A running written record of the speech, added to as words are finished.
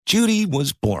Judy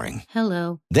was boring.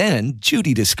 Hello. Then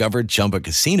Judy discovered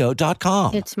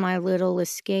ChumbaCasino.com. It's my little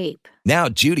escape. Now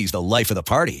Judy's the life of the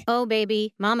party. Oh,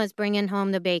 baby, mama's bringing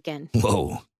home the bacon.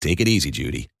 Whoa, take it easy,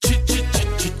 Judy.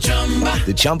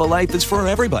 The Chumba life is for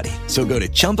everybody. So go to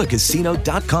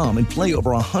ChumbaCasino.com and play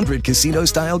over 100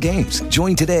 casino-style games.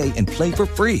 Join today and play for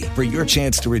free for your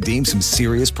chance to redeem some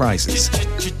serious prizes.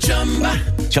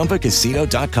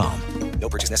 ChumbaCasino.com. No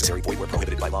purchase necessary. Void where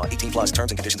prohibited by law. 18 plus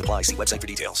terms and conditions apply. See website for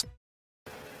details.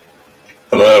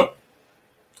 Hello,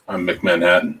 I'm Mick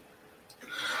Manhattan.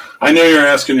 I know you're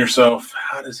asking yourself,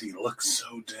 how does he look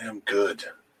so damn good?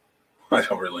 I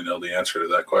don't really know the answer to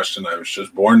that question. I was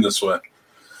just born this way.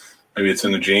 Maybe it's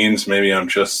in the genes. Maybe I'm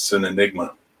just an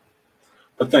enigma.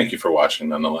 But thank you for watching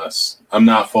nonetheless. I'm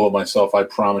not full of myself. I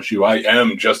promise you, I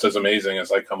am just as amazing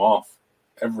as I come off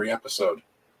every episode.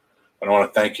 I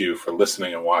want to thank you for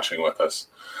listening and watching with us.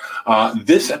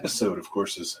 This episode, of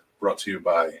course, is brought to you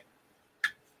by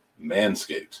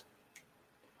Manscaped,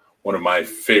 one of my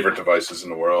favorite devices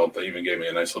in the world. They even gave me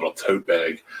a nice little tote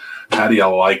bag. How do you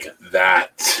like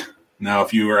that? Now,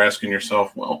 if you were asking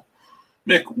yourself, well,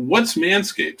 Mick, what's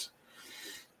Manscaped?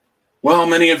 Well,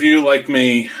 many of you, like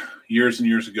me, years and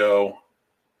years ago,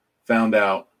 found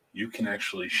out you can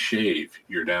actually shave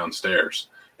your downstairs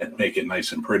and make it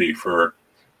nice and pretty for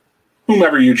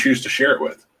whomever you choose to share it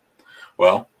with.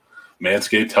 Well,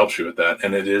 Manscaped helps you with that,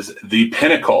 and it is the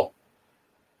pinnacle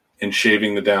in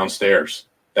shaving the downstairs.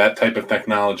 That type of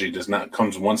technology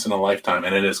comes once in a lifetime,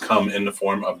 and it has come in the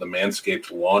form of the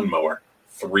Manscaped Lawnmower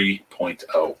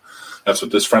 3.0. That's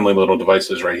what this friendly little device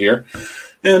is right here.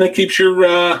 And it keeps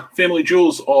your family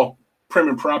jewels all prim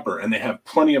and proper, and they have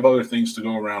plenty of other things to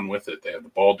go around with it. They have the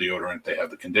ball deodorant, they have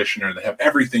the conditioner, they have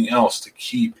everything else to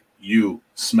keep you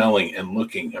smelling and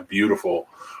looking beautiful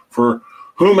for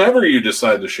whomever you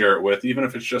decide to share it with, even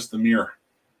if it's just the mirror.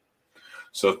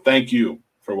 So thank you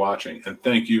for watching, and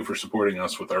thank you for supporting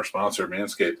us with our sponsor,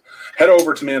 Manscaped. Head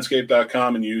over to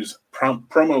manscaped.com and use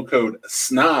promo code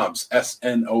SNOBS,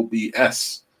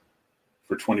 SNOBS,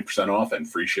 for 20% off and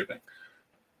free shipping.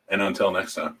 And until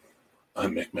next time,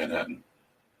 I'm Mick Manhattan.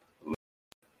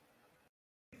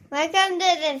 Welcome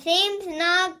to the Scene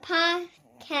Snob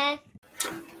Podcast.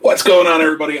 What's going on,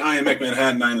 everybody? I am Mick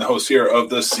Manhattan. I'm the host here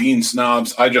of the Scene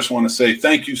Snobs. I just want to say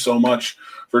thank you so much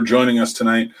for joining us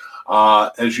tonight.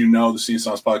 As you know, the Scene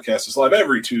Snobs podcast is live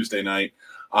every Tuesday night.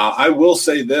 I will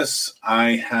say this.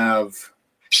 I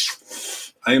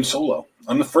am solo.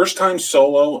 I'm the first time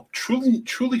solo.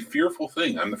 Truly fearful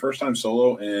thing. I'm the first time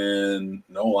solo in,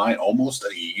 no lie, almost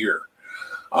a year.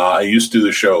 I used to do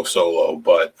the show solo,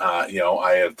 but,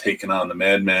 I have taken on the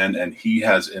madman, and he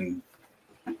has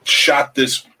shot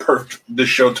this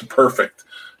show to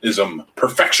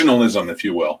perfectionism, if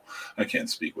you will. I can't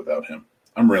speak without him.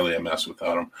 I'm really a mess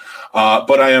without him.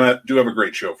 But I do have a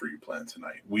great show for you planned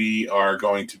tonight. We are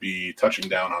going to be touching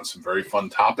down on some very fun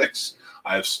topics.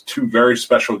 I have two very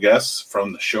special guests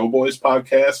from the Showboys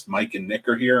podcast. Mike and Nick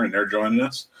are here, and they're joining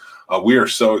us. We are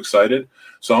so excited.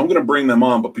 So I'm going to bring them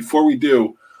on. But before we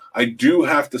do, I do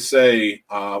have to say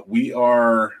we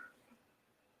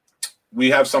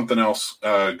have something else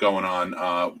going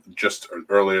on. Just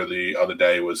earlier the other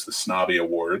day was the Snobby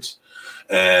Awards.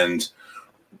 And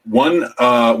one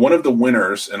of the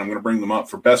winners, and I'm going to bring them up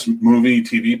for Best Movie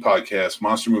TV Podcast,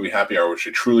 Monster Movie Happy Hour, which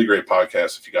is a truly great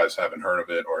podcast. If you guys haven't heard of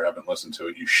it or haven't listened to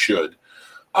it, you should.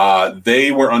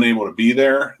 They were unable to be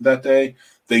there that day.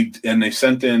 They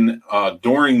sent in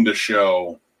during the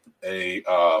show a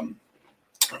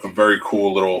very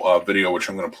cool little video, which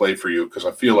I'm going to play for you because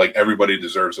I feel like everybody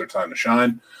deserves their time to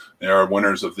shine. They are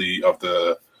winners of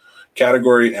the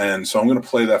category, and so I'm going to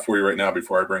play that for you right now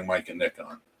before I bring Mike and Nick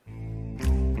on.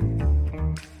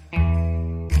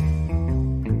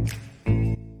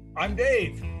 I'm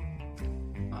Dave.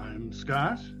 I'm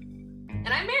Scott. And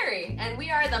I'm Mary, and we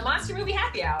are the Monster Movie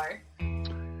Happy Hour.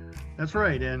 That's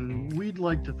right, and we'd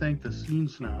like to thank the Scene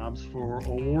Snobs for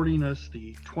awarding us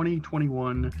the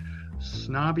 2021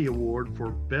 Snobby Award for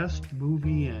Best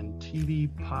Movie and TV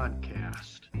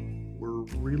Podcast. We're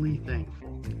really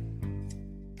thankful.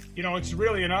 You know, it's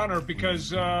really an honor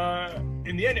because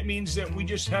in the end it means that we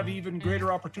just have even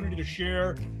greater opportunity to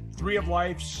share three of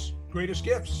life's greatest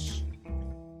gifts.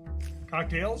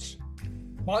 Cocktails,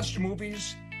 monster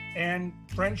movies, and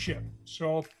friendship.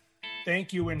 So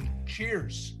thank you and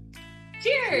cheers.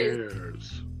 Cheers.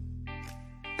 Cheers.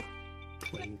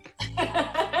 Clink.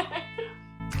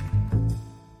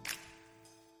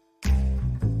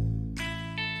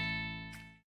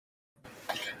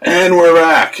 And we're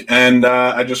back. And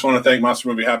I just want to thank Monster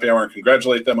Movie Happy Hour and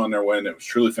congratulate them on their win. It was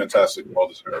truly fantastic. Well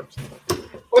deserved.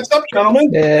 What's up,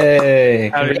 gentlemen?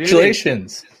 Hey,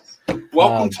 congratulations.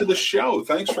 Welcome to the show.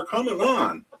 Thanks for coming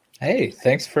on. Hey,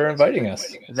 thanks for inviting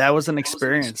us. That was an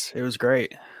experience. It was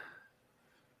great.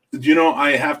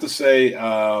 I have to say,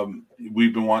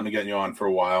 we've been wanting to get you on for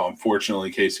a while.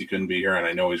 Unfortunately, Casey couldn't be here, and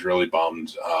I know he's really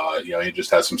bummed. He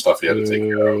just had some stuff he had to take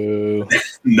care of.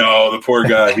 No, the poor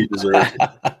guy, he deserves it.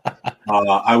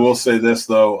 I will say this,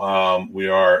 though. We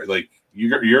are,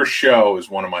 your show is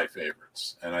one of my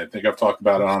favorites, and I think I've talked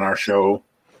about it on our show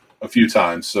a few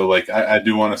times. So, I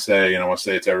do want to say, and I want to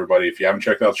say it to everybody, if you haven't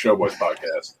checked out the Showboys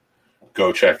podcast,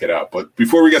 go check it out. But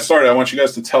before we get started, I want you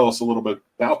guys to tell us a little bit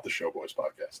about the Showboys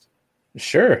podcast.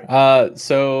 Sure.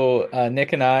 So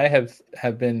Nick and I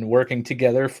have been working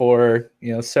together for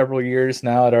several years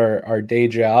now at our day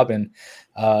job, and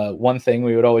one thing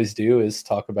we would always do is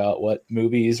talk about what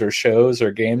movies or shows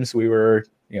or games we were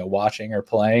watching or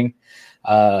playing.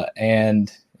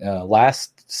 And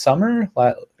last summer,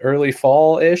 early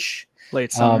fall-ish,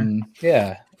 late summer,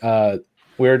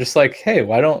 we were just like, hey,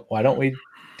 why don't we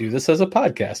do this as a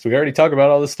podcast? We already talk about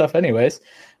all this stuff anyways.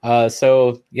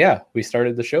 So we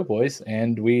started the Showboys,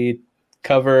 and we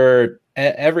cover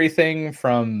everything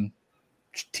from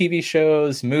TV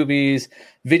shows, movies,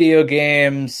 video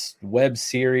games, web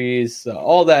series,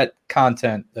 all that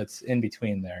content that's in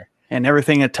between there. And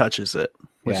everything that touches it,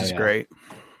 which is great.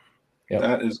 Yep.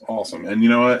 That is awesome. And you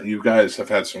know what? You guys have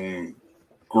had some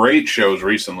great shows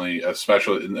recently,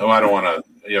 especially. I don't want to.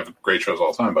 You have great shows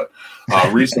all the time, but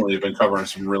recently you've been covering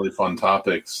some really fun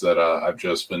topics that I've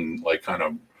just been kind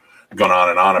of gone on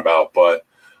and on about. But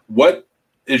what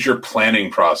is your planning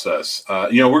process?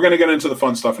 We're going to get into the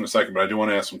fun stuff in a second, but I do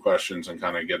want to ask some questions and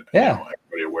kind of get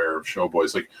everybody aware of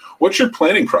Showboys. What's your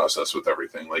planning process with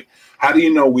everything? How do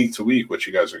you know week to week what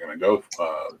you guys are going to go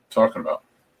talking about?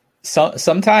 So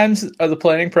sometimes the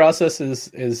planning process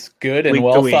is good and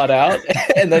well thought out,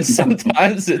 and then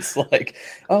sometimes it's like,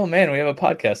 oh man, we have a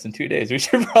podcast in 2 days. We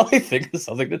should probably think of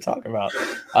something to talk about.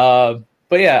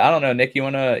 But I don't know, Nick. You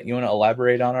wanna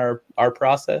elaborate on our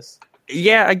process?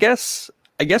 Yeah, I guess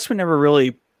we never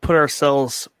really put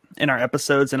ourselves in our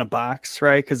episodes in a box,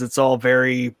 right? Because it's all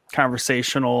very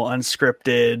conversational,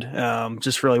 unscripted,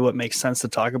 just really what makes sense to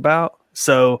talk about.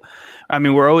 So, I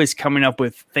mean, we're always coming up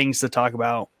with things to talk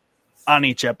about on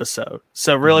each episode.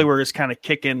 So really we're just kind of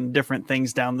kicking different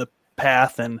things down the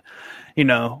path, and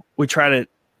we try to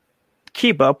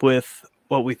keep up with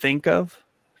what we think of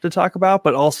to talk about,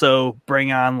 but also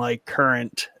bring on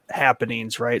current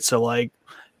happenings, right? So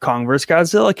Kong vs.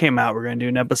 Godzilla came out, we're going to do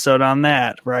an episode on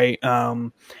that, right?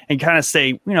 And kind of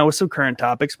stay with some current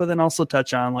topics, but then also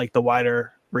touch on the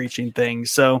wider reaching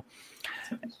things. So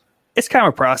it's kind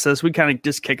of a process. We kind of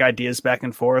just kick ideas back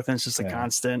and forth, and it's just a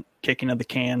constant kicking of the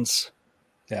cans.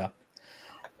 Yeah.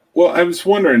 Well, I was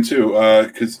wondering too,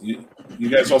 because you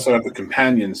guys also have the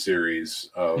companion series,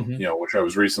 which I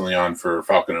was recently on for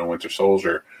Falcon and Winter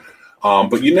Soldier.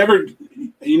 But you never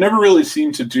really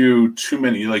seem to do too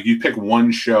many. You pick one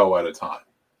show at a time.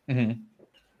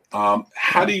 Mm-hmm.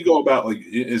 How do you go about?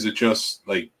 Is it just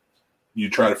you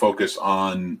try to focus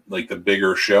on the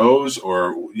bigger shows,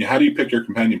 or how do you pick your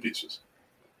companion pieces?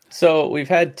 So we've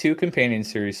had 2 companion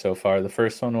series so far. The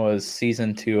first one was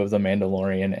season 2 of The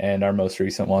Mandalorian, and our most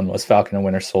recent one was Falcon and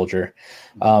Winter Soldier.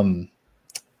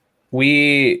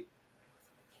 We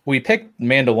picked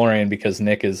Mandalorian because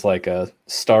Nick is a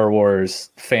Star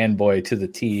Wars fanboy to the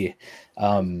T.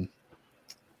 And,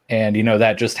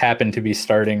 that just happened to be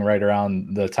starting right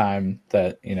around the time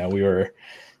that, we were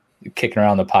kicking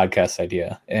around the podcast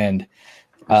idea. And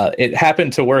it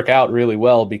happened to work out really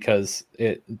well because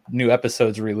new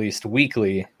episodes released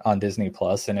weekly on Disney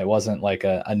Plus, and it wasn't like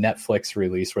a Netflix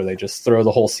release where they just throw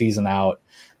the whole season out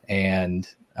and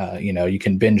you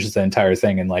can binge the entire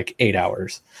thing in 8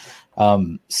 hours.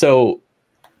 So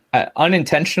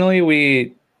unintentionally,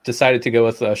 we decided to go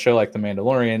with a show like The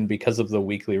Mandalorian because of the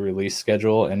weekly release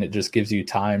schedule, and it just gives you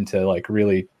time to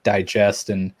really digest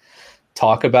and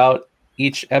talk about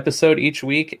each episode each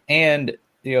week. And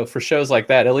for shows like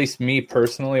that, at least me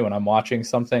personally, when I'm watching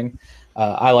something,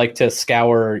 I like to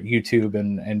scour YouTube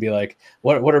and be like,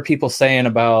 what are people saying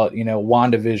about,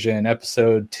 WandaVision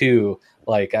episode 2?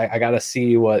 I got to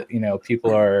see what,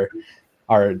 people are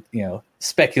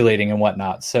speculating and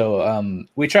whatnot. So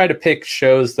we try to pick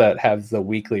shows that have the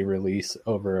weekly release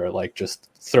over just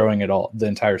throwing it all, the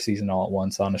entire season all at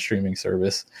once on a streaming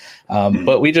service.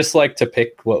 But we just like to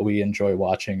pick what we enjoy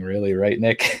watching, really, right,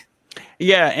 Nick?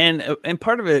 Yeah, and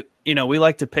part of it, we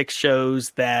like to pick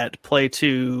shows that play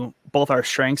to both our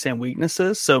strengths and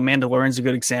weaknesses. So Mandalorian's a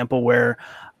good example where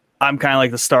I'm kind of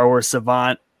like the Star Wars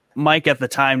savant, Mike at the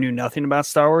time knew nothing about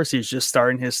Star Wars. He was just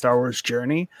starting his Star Wars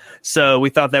journey. So we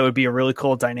thought that would be a really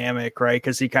cool dynamic, right?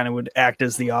 Because he kind of would act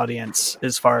as the audience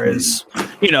as far as,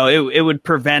 it would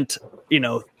prevent,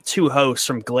 two hosts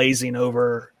from glazing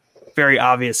over very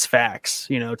obvious facts,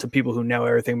 to people who know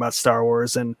everything about Star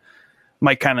Wars. And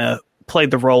Mike kind of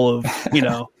played the role of,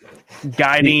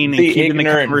 guiding the and keeping the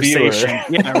conversation.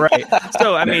 Viewer. Yeah, right.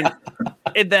 So, I mean,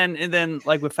 and then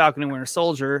like with Falcon and Winter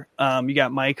Soldier, you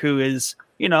got Mike, who is,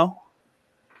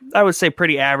 I would say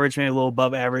pretty average, maybe a little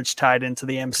above average, tied into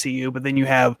the MCU. But then you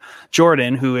have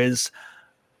Jordan, who is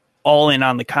all in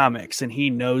on the comics, and he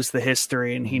knows the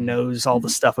history and he knows all the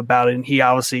stuff about it. And he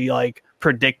obviously like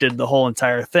predicted the whole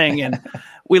entire thing. And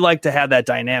we like to have that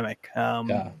dynamic.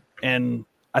 And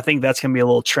I think that's going to be a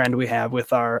little trend we have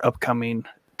with our upcoming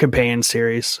companion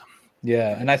series.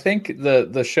 Yeah. And I think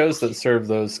the shows that serve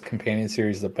those companion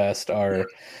series the best are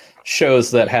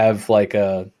shows that have like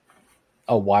a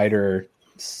wider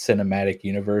cinematic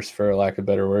universe, for lack of a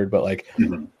better word. But like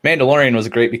Mandalorian was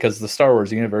great because the Star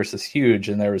Wars universe is huge,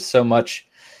 and there was so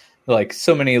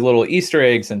many little Easter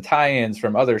eggs and tie-ins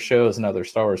from other shows and other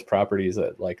Star Wars properties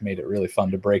that like made it really fun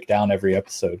to break down every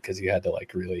episode, because you had to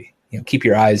like really keep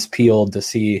your eyes peeled to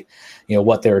see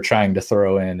what they were trying to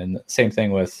throw in. And same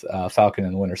thing with Falcon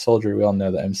and the Winter Soldier. We all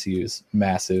know the MCU is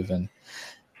massive and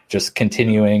just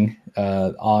continuing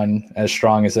on as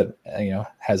strong as it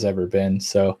has ever been.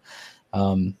 So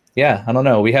I don't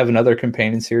know. We have another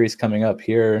companion series coming up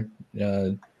here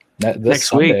next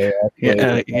Sunday,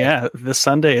 week. This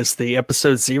Sunday is the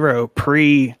episode 0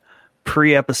 pre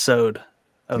episode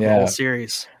of the whole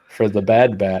series for the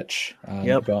Bad Batch.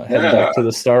 Head back to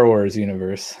the Star Wars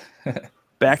universe.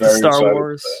 Back to Star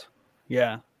Wars.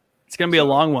 Yeah, it's gonna be a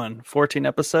long one. 14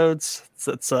 episodes.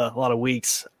 It's a lot of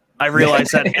weeks. I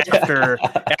realized that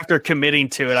after committing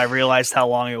to it, I realized how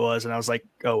long it was, and I was like,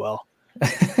 oh well.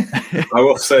 I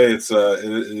will say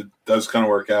it does kind of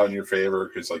work out in your favor,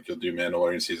 because like you'll do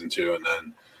Mandalorian season 2, and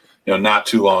then not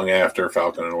too long after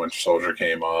Falcon and Winter Soldier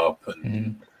came up,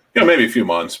 and maybe a few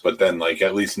months, but then like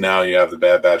at least now you have the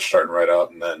Bad Batch starting right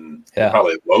up, and then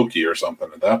probably Loki or something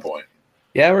at that point.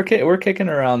 Yeah, we're kicking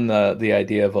around the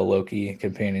idea of a Loki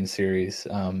companion series.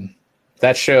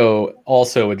 That show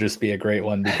also would just be a great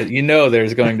one, because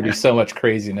there's going to be so much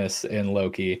craziness in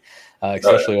Loki.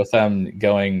 Especially with them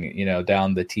going,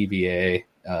 down the TVA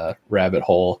rabbit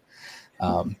hole.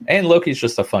 And Loki's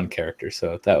just a fun character,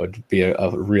 so that would be a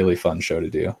really fun show to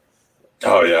do.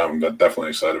 Oh, yeah, I'm definitely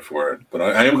excited for it. But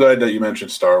I am glad that you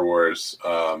mentioned Star Wars.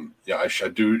 I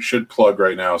should plug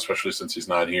right now, especially since he's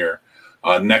not here.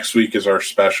 Next week is our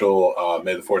special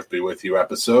May the 4th Be With You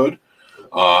episode.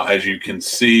 As you can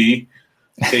see,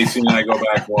 Casey and I go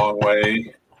back a long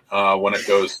way. When it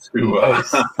goes to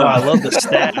I love the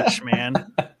stash,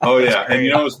 man. Oh yeah. And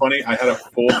it was funny, I had a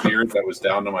full beard that was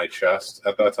down to my chest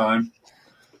at that time,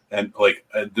 and like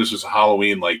this was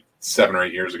Halloween like 7 or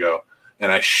 8 years ago,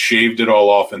 and I shaved it all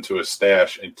off into a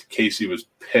stash, and Casey was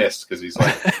pissed because he's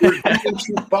like, we're getting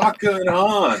Chewbacca and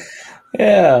Han.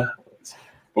 Yeah.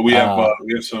 But we have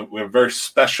a very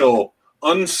special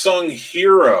unsung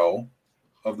hero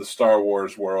of the Star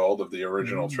Wars world, of the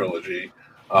original trilogy,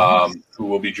 who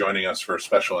will be joining us for a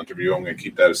special interview. I'm going to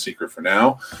keep that a secret for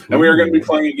now. And we are going to be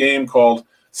playing a game called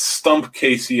Stump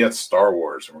Casey at Star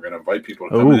Wars. And we're going to invite people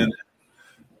to come in,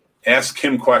 ask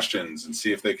him questions, and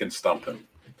see if they can stump him.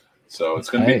 So it's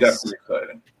going to be definitely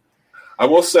exciting. I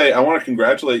will say, I want to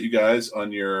congratulate you guys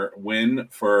on your win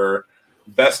for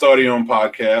Best Audio and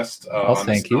Podcast.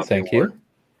 Thank you.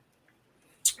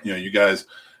 You guys,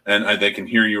 and they can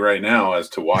hear you right now as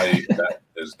to why that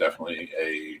is definitely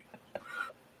a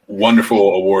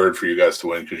wonderful award for you guys to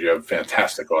win, because you have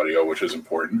fantastic audio, which is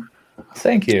important.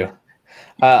 Thank you.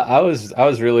 I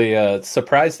was really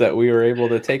surprised that we were able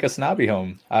to take a snobby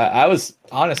home. I was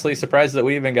honestly surprised that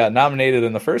we even got nominated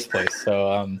in the first place.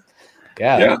 So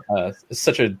it's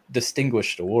such a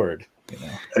distinguished award.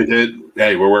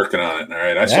 Hey, we're working on it. All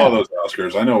right, I saw those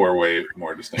Oscars. I know we're way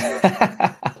more distinguished.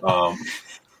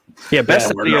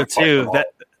 Best audio too.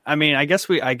 I guess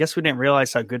we didn't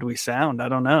realize how good we sound. I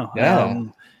don't know. Yeah.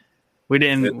 We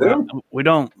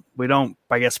don't,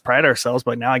 I guess, pride ourselves,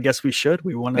 but now I guess we should.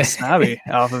 We won a snobby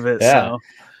off of it. Yeah. So.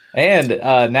 And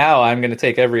now I'm going to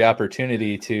take every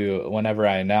opportunity to, whenever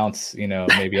I announce,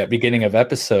 maybe at beginning of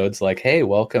episodes, like, hey,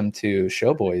 welcome to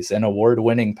Showboys, an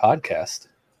award-winning podcast.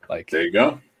 Like, there you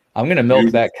go. I'm going to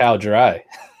milk that cow dry.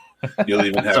 You'll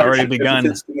even have already begun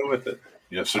to go with it.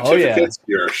 Certificates,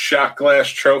 your shot glass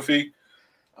trophy,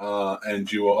 and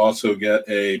you will also get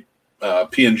a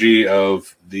PNG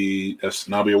of the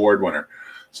Snobby Award winner.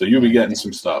 So you'll be getting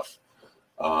some stuff.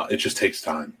 It just takes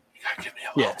time. You gotta give me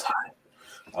a little time.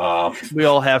 We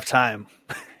all have time.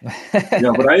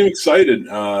 Yeah, but I am excited,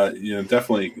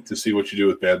 definitely to see what you do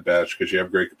with Bad Batch because you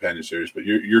have great companion series. But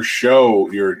your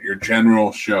show, your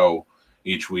general show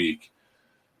each week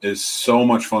is so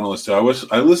much fun to listen to.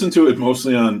 I listen to it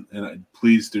mostly on, and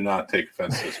please do not take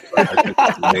offense to this, but I think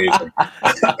it's amazing.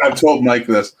 I've told Mike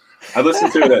this. I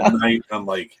listen to it at night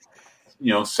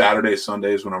on Saturdays,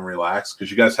 Sundays when I'm relaxed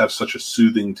because you guys have such a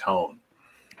soothing tone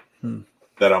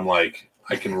that I'm like,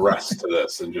 I can rest to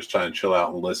this and just try and chill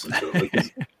out and listen to it.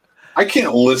 Like, I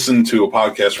can't listen to a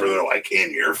podcast where they're like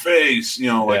in your face, when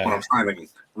I'm trying to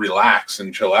relax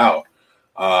and chill out.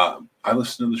 I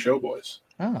listen to the show boys.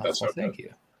 Oh, that's thank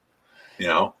you.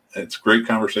 It's great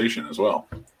conversation as well.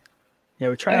 Yeah,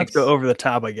 we try not to go over the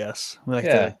top, I guess. We like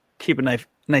to keep a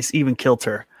nice even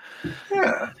kilter.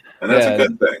 Yeah, and that's a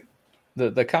good thing.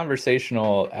 The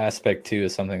conversational aspect too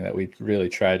is something that we really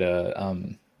try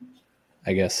to,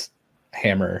 I guess,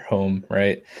 hammer home.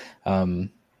 Right,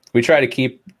 we try to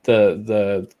keep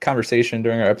the conversation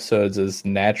during our episodes as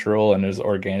natural and as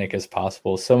organic as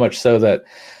possible. So much so that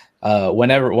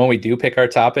when we do pick our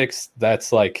topics,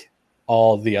 that's like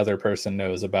all the other person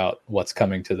knows about what's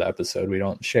coming to the episode. We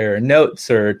don't share notes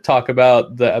or talk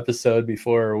about the episode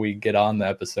before we get on the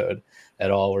episode at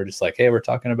all. We're just like, hey, we're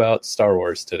talking about Star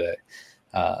Wars today.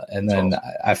 And then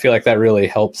awesome. I feel like that really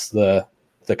helps the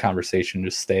conversation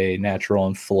just stay natural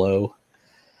and flow.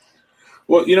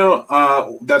 Well,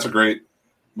 that's a great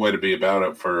way to be about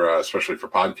it for, especially for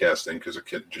podcasting, because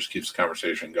it just keeps the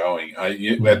conversation going.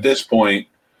 At this point,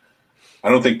 I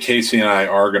don't think Casey and I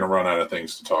are going to run out of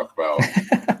things to talk about.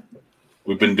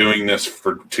 We've been doing this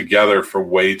together for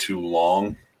way too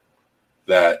long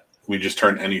that we just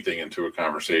turn anything into a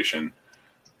conversation.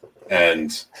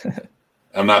 And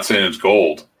I'm not saying it's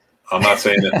gold. I'm not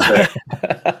saying it's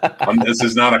this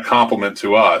is not a compliment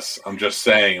to us. I'm just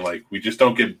saying, we just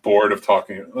don't get bored of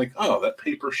talking. Like, oh, that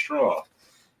paper straw.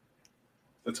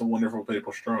 That's a wonderful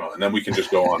paper straw. And then we can just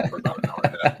go on for about an hour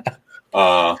and a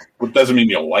half. But doesn't mean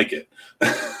you'll like it.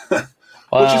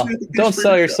 Well, don't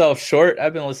sell yourself short.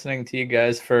 I've been listening to you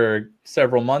guys for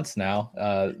several months now.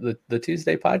 The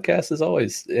Tuesday podcast is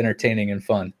always entertaining and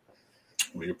fun.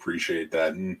 We appreciate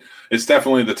that. And it's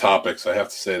definitely the topics. I have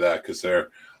to say that because they're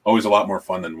always a lot more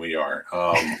fun than we are.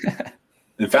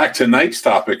 In fact, tonight's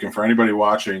topic, and for anybody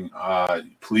watching,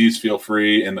 please feel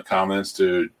free in the comments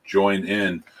to join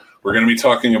in. We're going to be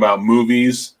talking about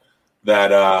movies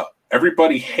that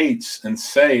everybody hates and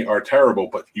say are terrible,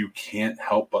 but you can't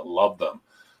help but love them.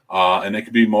 And it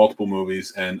could be multiple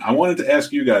movies. And I wanted to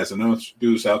ask you guys, and let's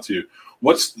do this out to you.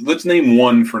 Let's name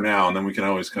one for now, and then we can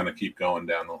always kind of keep going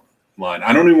down the line.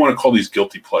 I don't even want to call these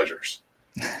guilty pleasures.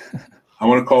 I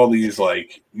want to call these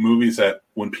movies that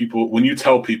when you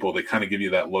tell people, they kind of give you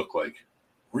that look like,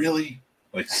 really?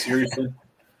 Like, seriously?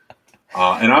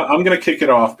 And I'm going to kick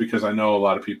it off because I know a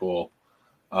lot of people.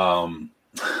 All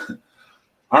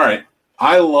right.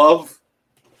 I love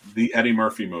the Eddie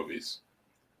Murphy movies,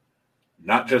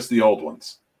 not just the old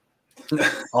ones.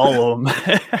 All of them.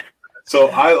 So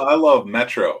I love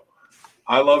Metro.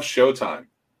 I love Showtime.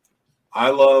 I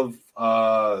love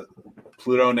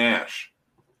Pluto Nash.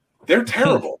 They're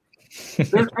terrible.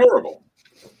 They're terrible.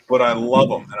 But I love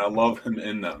them, and I love him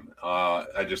in them.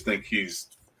 I just think he's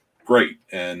great,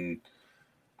 and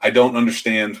I don't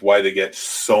understand why they get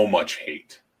so much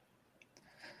hate.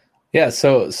 Yeah,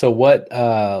 so what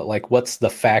what's the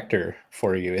factor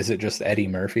for you? Is it just Eddie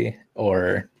Murphy,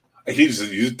 or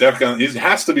he's definitely he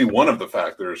has to be one of the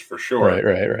factors for sure.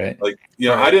 Right.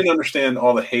 I didn't understand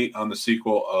all the hate on the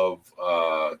sequel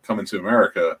of Coming to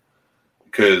America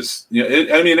because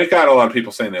it got a lot of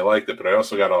people saying they liked it, but I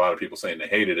also got a lot of people saying they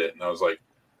hated it, and I was like,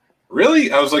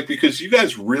 really? I was like, because you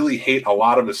guys really hate a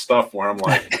lot of his stuff. Where I'm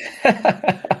like,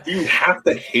 do you have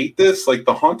to hate this? Like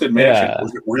the Haunted Mansion,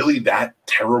 was it really that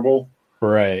terrible?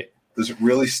 Right. Does it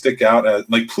really stick out as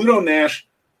Pluto Nash?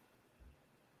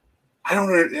 I don't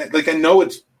know. I know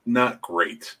it's not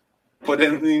great, but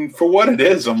I mean, for what it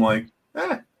is, I'm like,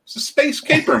 it's a space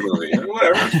caper movie.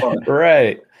 Whatever, it's fun.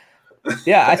 Right.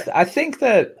 Yeah, I think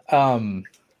that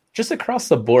just across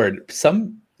the board,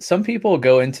 some people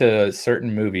go into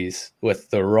certain movies with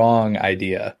the wrong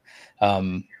idea.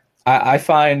 I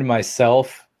find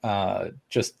myself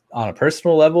just on a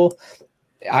personal level,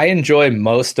 I enjoy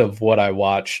most of what I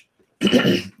watch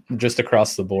just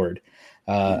across the board.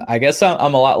 I guess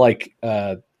I'm a lot like,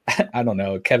 I don't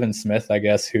know, Kevin Smith, I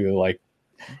guess, who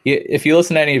if you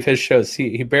listen to any of his shows,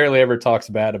 he barely ever talks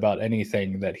bad about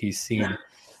anything that he's seen.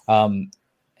 I don't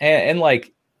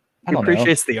know.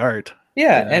 Appreciates the art.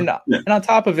 Yeah, and on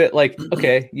top of it,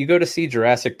 okay, you go to see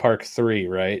Jurassic Park 3,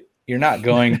 right? You're not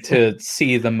going to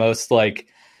see the most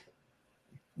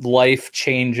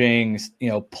life-changing,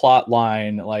 plot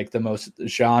line, like the most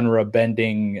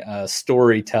genre-bending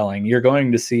storytelling, you're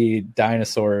going to see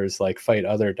dinosaurs like fight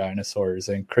other dinosaurs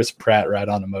and Chris Pratt ride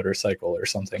on a motorcycle or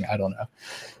something. I don't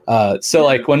know. So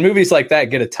like when movies like that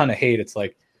get a ton of hate, it's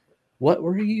like, what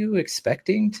were you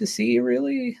expecting to see,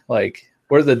 really? Like,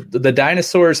 were the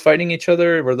dinosaurs fighting each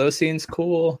other? Were those scenes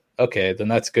cool? Okay, then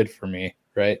that's good for me,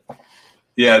 right?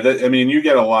 Yeah, you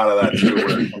get a lot of that too,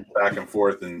 where it comes back and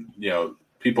forth, and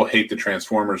people hate the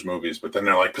Transformers movies, but then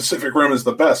they're like, Pacific Rim is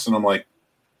the best, and I'm like,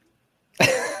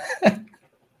 it's the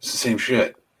same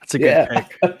shit. That's a good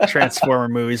pick. Transformer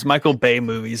movies, Michael Bay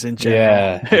movies in general.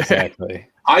 Yeah, exactly.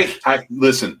 I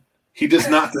listen. He does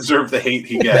not deserve the hate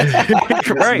he gets. He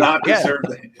does not deserve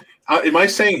the hate. Am I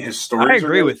saying his stories? I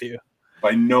agree with you.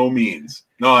 By no means.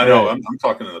 No, I know. I'm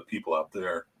talking to the people out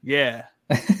there. Yeah.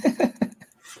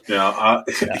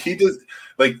 He did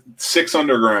like Six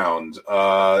Underground.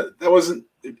 Was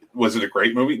it a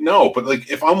great movie? No, but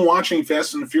like if I'm watching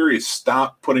Fast and the Furious,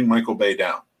 stop putting Michael Bay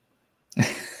down.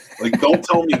 Like, don't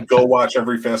tell me go watch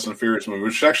every Fast and Furious movie,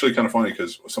 which is actually kind of funny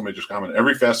because somebody just commented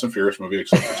every Fast and Furious movie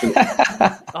except for 2.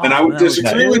 And I would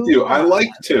disagree with you. I like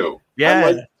 2. Yeah.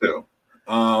 I like 2.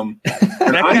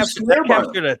 That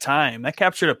captured a time. That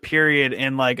captured a period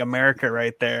in like America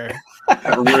right there.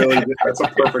 That's a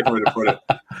perfect way to put it.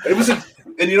 It was,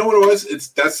 and you know what it was?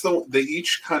 They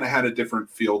each kind of had a different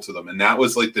feel to them, and that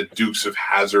was like the Dukes of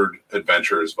Hazzard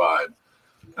Adventures vibe.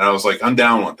 And I was like, I'm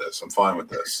down with this. I'm fine with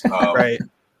this. Right.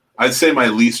 I'd say my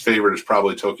least favorite is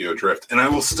probably Tokyo Drift, and I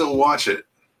will still watch it.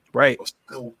 Right. I'll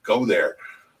still go there.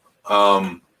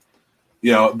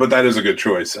 But that is a good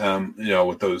choice,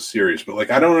 with those series. But like,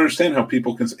 I don't understand how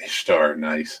people can say Ishtar,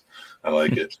 nice. I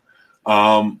like it.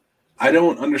 I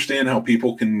don't understand how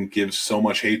people can give so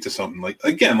much hate to something. Like,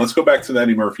 again, let's go back to the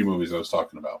Eddie Murphy movies I was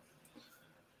talking about.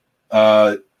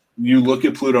 You look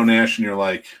at Pluto Nash and you're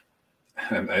like,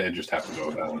 I just have to go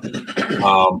with that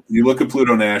one. You look at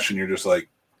Pluto Nash and you're just like,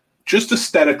 just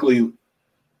aesthetically,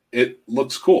 it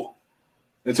looks cool.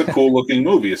 It's a cool looking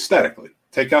movie aesthetically.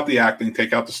 Take out the acting,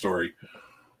 take out the story,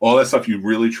 all that stuff you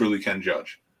really truly can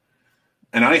judge.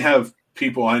 And I have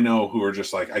people I know who are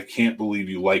just like, I can't believe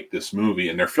you like this movie,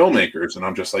 and they're filmmakers, and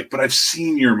I'm just like, but I've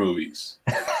seen your movies.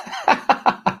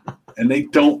 And they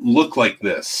don't look like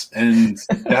this, and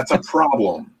that's a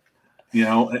problem.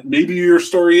 Maybe your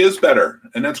story is better,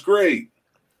 and that's great.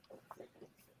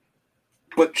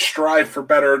 But strive for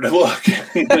better to look.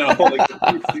 Like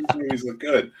these movies look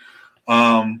good.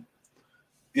 And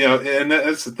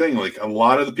that's the thing. Like, a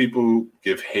lot of the people who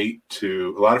give hate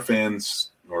to, a lot of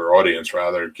fans or audience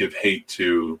rather, give hate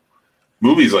to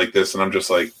movies like this, and I'm just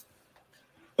like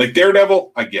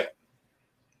Daredevil, I get.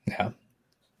 Yeah,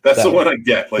 that's the one I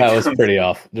get. Like, that was pretty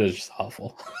awful. It was just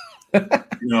awful.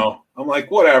 I'm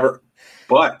like, whatever,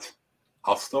 but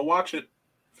I'll still watch it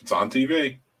if it's on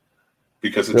TV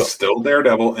because it's still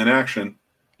Daredevil in action.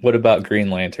 What about Green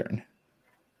Lantern?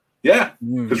 Yeah,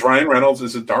 because Ryan Reynolds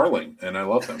is a darling, and I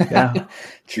love him. Yeah,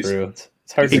 true. It's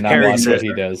hard to not watch what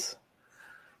he does.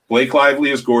 Blake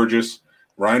Lively is gorgeous.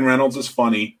 Ryan Reynolds is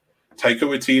funny. Taika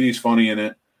Waititi's funny in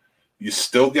it. You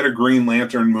still get a Green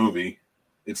Lantern movie.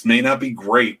 It may not be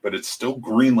great, but it's still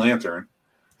Green Lantern.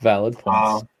 Valid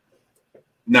points.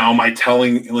 Now, am I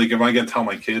telling, like, am I going to tell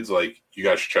my kids, like, you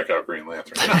guys should check out Green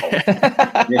Lantern? No.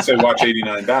 I'm going to say watch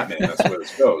 89 Batman. That's where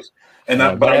this goes. And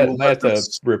that, but I have to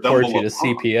report you to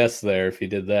CPS there if you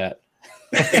did that.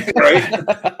 Right?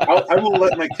 I will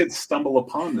let my kids stumble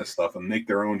upon this stuff and make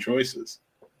their own choices.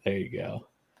 There you go.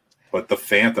 But The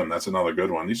Phantom, that's another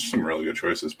good one. These are some really good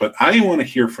choices. But I want to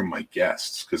hear from my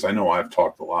guests because I know I've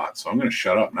talked a lot. So I'm going to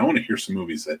shut up. And I want to hear some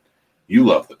movies that you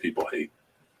love that people hate.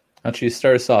 Why don't you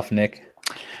start us off, Nick?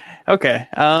 Okay.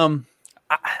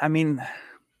 I mean,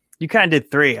 you kind of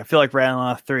did 3. I feel like rattling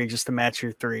off 3 just to match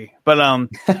your 3. But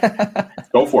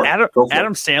go for it.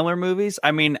 Adam Sandler movies.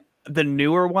 I mean, the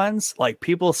newer ones, like,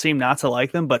 people seem not to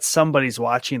like them, but somebody's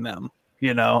watching them,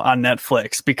 on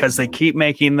Netflix because they keep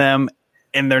making them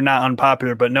and they're not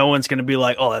unpopular, but no one's going to be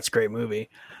like, oh, that's a great movie.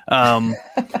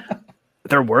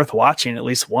 They're worth watching at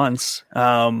least once.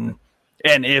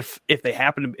 And if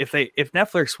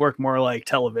Netflix worked more like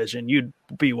television, you'd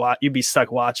be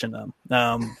stuck watching them.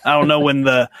 I don't know when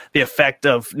the effect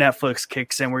of Netflix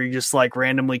kicks in where you just like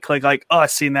randomly click like, oh,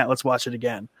 I've seen that. Let's watch it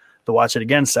again. The watch it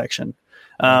again section.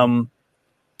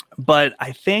 But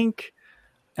I think,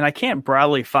 and I can't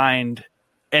broadly find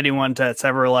anyone that's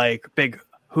ever like big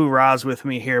hoorahs with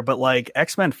me here, but like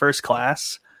X-Men First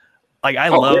Class, like I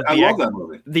love that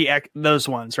movie. Those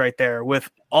ones right there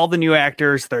with all the new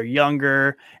actors, they're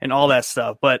younger and all that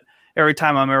stuff. But every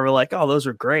time I'm ever like, oh, those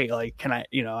are great. Like, can I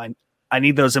I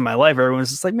need those in my life. Everyone's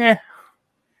just like, meh.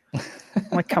 I'm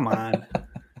like, come on.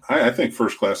 I think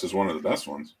First Class is one of the best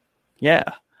ones. Yeah.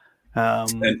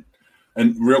 And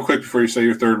real quick before you say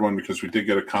your third one, because we did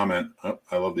get a comment. Oh,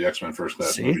 I love the X-Men First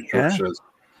Class movie. George says,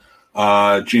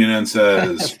 GNN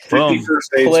says 50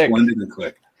 First Dates, Splendid, and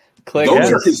Click.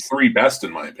 Those are his three best,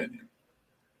 in my opinion.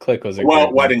 Click was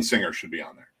Wedding Singer should be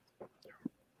on there.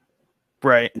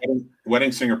 Right.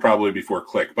 Wedding Singer probably before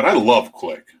Click, but I love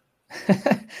Click.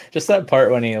 Just that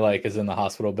part when he like is in the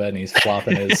hospital bed and he's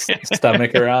flopping his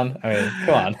stomach around. I mean,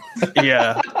 come on.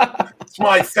 Yeah. It's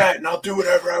my fat and I'll do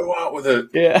whatever I want with it.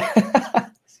 Yeah.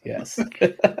 Yes.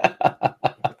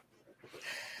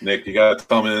 Nick, you got to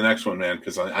tell me the next one, man,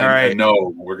 because I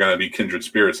know we're going to be kindred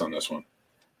spirits on this one.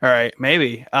 All right,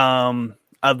 maybe. The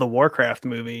Warcraft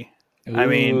movie. Ooh. I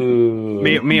mean,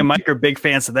 me and Mike are big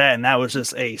fans of that, and that was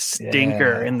just a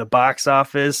stinker in the box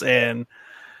office, and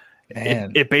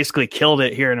it basically killed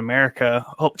it here in America.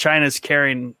 Hope China's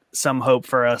carrying some hope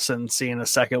for us and seeing a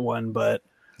second one, but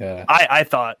I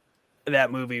thought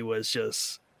that movie was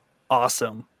just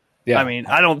awesome. Yeah. I mean,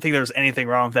 I don't think there's anything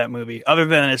wrong with that movie other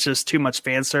than it's just too much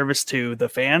fan service to the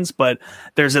fans, but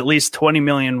there's at least 20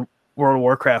 million World of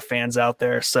Warcraft fans out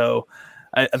there. So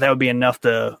that would be enough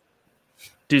to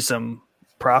do some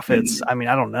profits. I mean,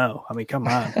 I don't know. I mean, come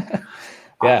on.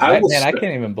 I can't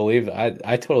even believe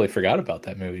I totally forgot about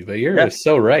that movie, but you're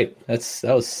so right. That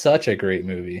was such a great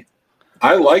movie.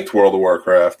 I liked World of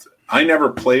Warcraft. I never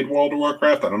played World of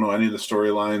Warcraft. I don't know any of the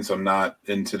storylines. I'm not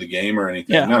into the game or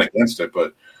anything. I'm not against it,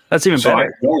 but that's even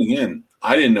better. Going in,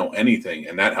 I didn't know anything,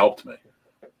 and that helped me.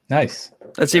 Nice.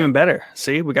 That's even better.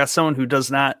 See, we got someone who does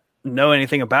not know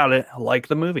anything about it like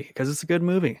the movie because it's a good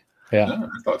movie. Yeah, I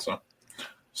thought so.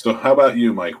 So how about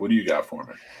you, Mike? What do you got for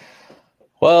me?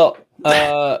 Well,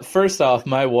 first off,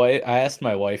 I asked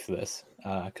my wife this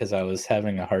because I was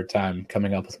having a hard time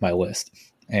coming up with my list,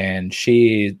 and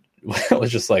she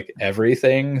was just like,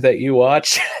 everything that you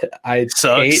watch, I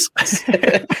hate.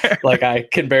 Like I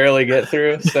can barely get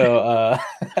through. So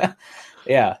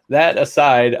yeah, that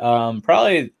aside,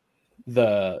 probably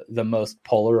the most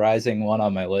polarizing one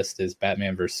on my list is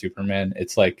Batman vs Superman.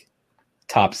 It's like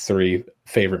top 3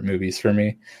 favorite movies for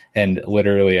me, and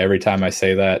literally every time I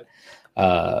say that,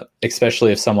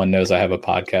 especially if someone knows I have a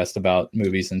podcast about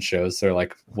movies and shows, they're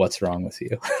like, what's wrong with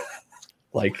you?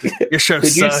 Like, your show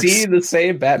did sucks. You see the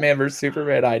same Batman vs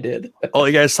Superman I did? All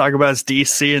you guys talk about is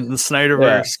DC and the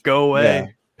Snyderverse. Yeah. Go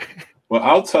away. Yeah. Well,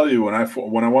 I'll tell you, when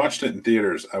I watched it in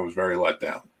theaters, I was very let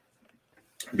down.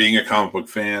 Being a comic book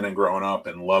fan and growing up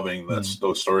and loving those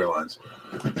storylines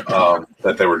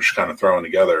that they were just kind of throwing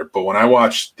together. But when I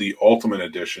watched the Ultimate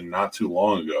Edition not too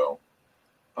long ago,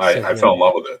 I fell in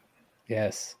love with it.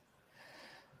 Yes.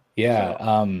 Yeah.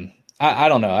 So. I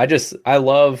don't know. I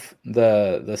love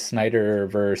the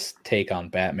Snyderverse take on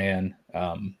Batman.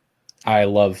 I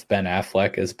love Ben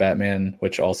Affleck as Batman,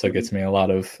 which also gets me a lot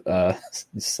of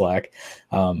slack.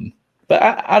 But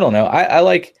I don't know. I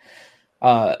like,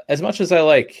 as much as I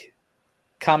like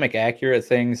comic accurate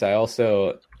things, I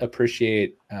also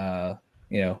appreciate,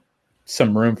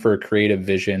 some room for creative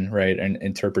vision, right, and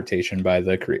interpretation by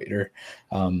the creator.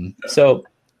 So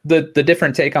the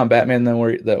different take on Batman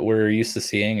that we're used to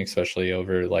seeing, especially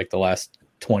over like the last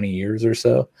 20 years or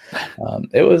so,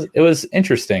 it was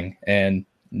interesting and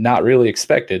not really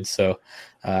expected. So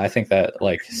I think that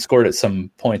like scored at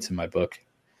some points in my book.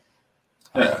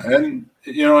 Yeah, and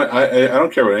I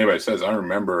don't care what anybody says. I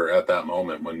remember at that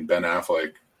moment when Ben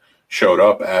Affleck showed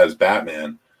up as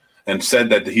Batman and said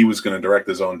that he was going to direct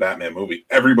his own Batman movie.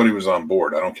 Everybody was on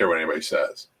board. I don't care what anybody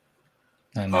says.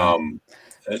 I know.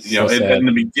 In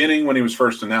the beginning when he was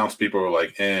first announced, people were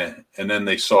like, eh. And then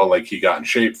they saw like he got in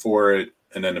shape for it.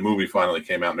 And then the movie finally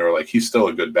came out and they were like, he's still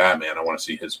a good Batman. I want to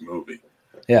see his movie.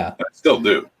 Yeah. And I still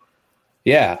do.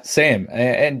 Yeah, same.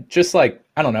 And just like,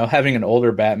 I don't know, having an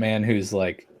older Batman who's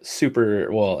like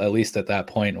super, well, at least at that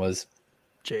point was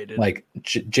jaded, like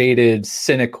jaded,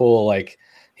 cynical, like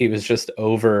he was just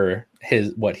over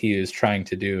what he was trying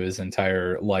to do his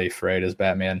entire life, right, as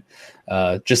Batman,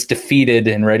 just defeated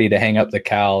and ready to hang up the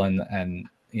cowl. And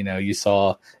you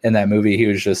saw in that movie he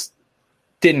was just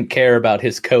didn't care about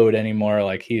his code anymore,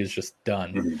 like he was just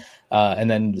done. Mm-hmm. And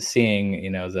then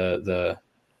seeing the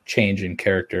change in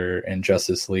character in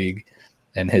Justice League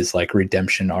and his like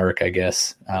redemption arc, I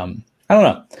guess. I don't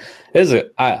know.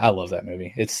 I love that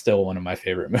movie. It's still one of my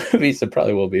favorite movies. It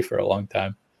probably will be for a long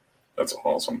time. That's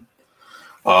awesome.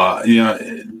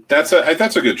 That's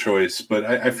a good choice, but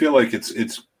I feel like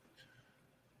it's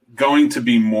going to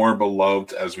be more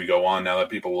beloved as we go on now that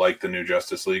people like the new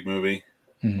Justice League movie.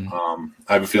 Mm-hmm.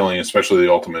 I have a feeling, especially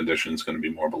the Ultimate Edition, is going to be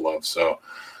more beloved. So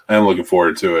I am looking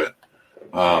forward to it.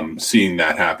 seeing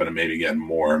that happen and maybe getting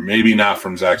more, maybe not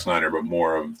from Zack Snyder, but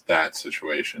more of that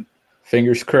situation.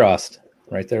 Fingers crossed.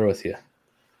 Right there with you.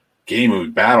 Game movie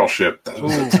Battleship. That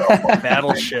was a tough one.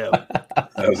 Battleship.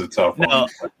 That was a tough one. I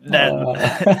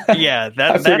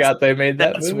forgot they made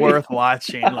that. That's movie. worth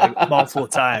watching like multiple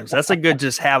times. That's a good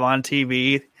just have on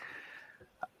TV.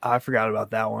 I forgot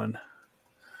about that one.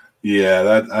 Yeah,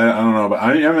 that I don't know, but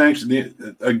I'm actually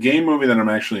a game movie that I'm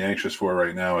actually anxious for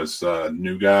right now is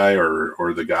New Guy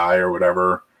or The Guy or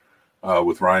whatever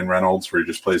with Ryan Reynolds, where he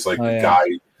just plays like a guy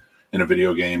in a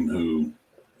video game who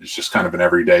is just kind of an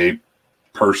everyday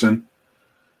person,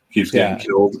 keeps getting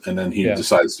killed, and then he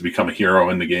decides to become a hero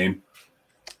in the game.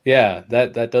 Yeah,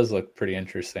 that does look pretty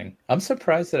interesting. I'm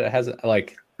surprised that it hasn't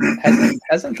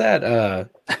hasn't that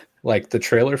like the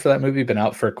trailer for that movie been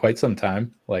out for quite some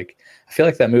time. Like I feel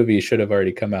like that movie should have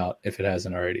already come out if it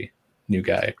hasn't already. New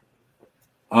Guy.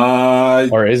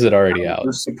 Or is it already out?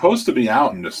 It's supposed to be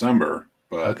out in December,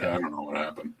 but I don't know what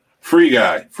happened. Free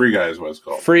Guy is what it's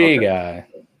called. Free Guy.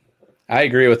 I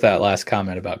agree with that last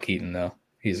comment about Keaton, though.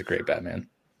 He's a great Batman.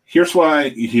 Here's why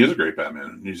he is a great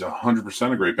Batman. He's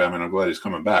 100% a great Batman. I'm glad he's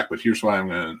coming back. But here's why I'm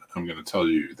gonna tell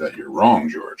you that you're wrong,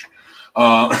 George,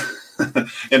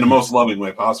 in the most loving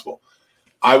way possible.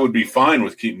 I would be fine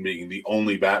with Keaton being the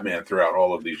only Batman throughout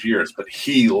all of these years, but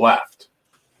he left.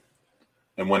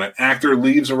 And when an actor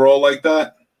leaves a role like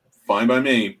that, fine by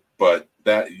me. But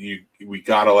we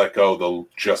gotta let go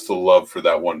the love for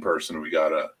that one person. We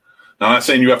gotta. Now, I'm not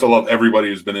saying you have to love everybody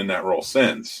who's been in that role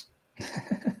since,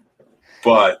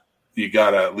 but you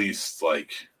got to at least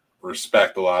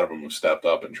respect a lot of them who stepped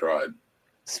up and tried.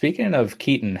 Speaking of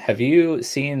Keaton, have you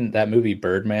seen that movie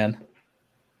Birdman?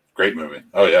 Great movie.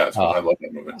 Oh, yeah. I love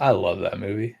that movie. I love that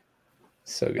movie.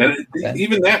 So good. And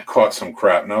even that caught some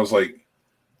crap. And I was like,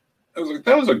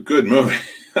 that was a good movie.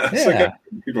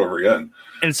 People are forgetting.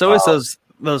 And so is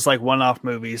those like one-off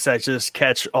movies that just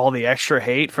catch all the extra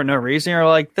hate for no reason. You're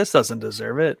like, this doesn't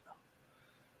deserve it.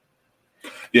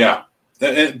 Yeah.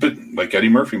 But like Eddie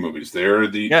Murphy movies, they're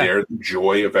the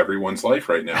joy of everyone's life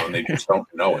right now, and they just don't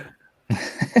know it.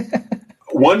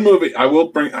 One movie I will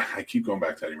bring. I keep going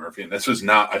back to Eddie Murphy, and this was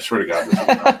not. I swear to God, this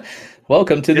was not.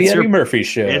 Welcome to the Eddie Murphy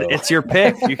Show. It's your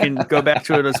pick. You can go back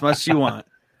to it as much as you want.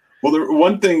 Well,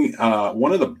 one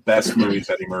of the best movies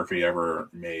Eddie Murphy ever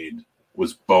made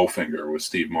was Bowfinger with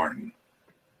Steve Martin,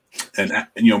 and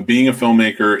being a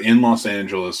filmmaker in Los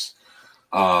Angeles,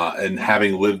 and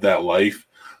having lived that life,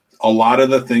 a lot of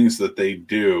the things that they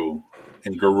do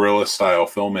in guerrilla style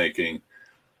filmmaking,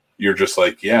 you're just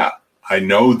like, yeah, I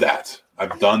know that.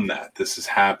 I've done that. This has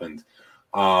happened.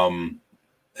 And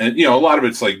a lot of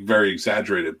it's like very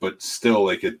exaggerated, but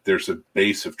still there's a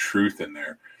base of truth in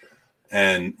there,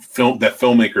 and that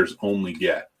filmmakers only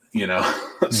get,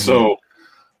 Mm-hmm. So,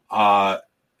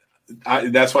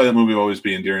 that's why that movie will always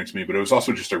be endearing to me, but it was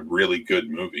also just a really good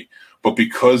movie. But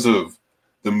because of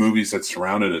the movies that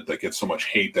surrounded it that get so much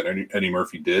hate that Eddie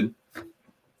Murphy did,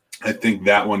 I think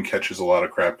that one catches a lot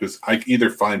of crap because I either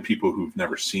find people who've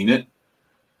never seen it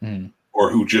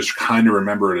or who just kind of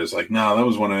remember it as like, no, that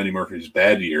was one of Eddie Murphy's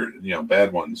bad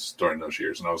ones during those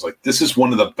years. And I was like, this is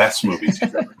one of the best movies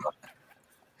he's ever done.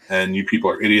 And you people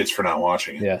are idiots for not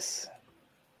watching it. Yes.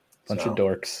 Bunch of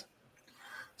dorks.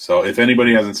 So if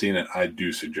anybody hasn't seen it, I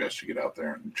do suggest you get out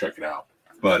there and check it out.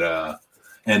 But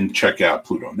and check out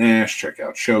Pluto Nash, check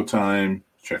out Showtime,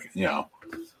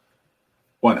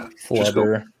 why not?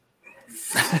 Flubber.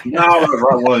 No,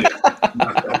 Robin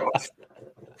Williams.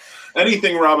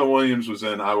 Anything Robin Williams was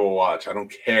in, I will watch. I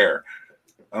don't care.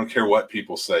 I don't care what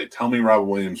people say. Tell me Robin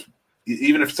Williams,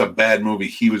 even if it's a bad movie,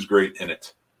 he was great in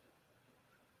it.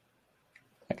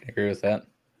 I can agree with that.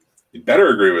 You better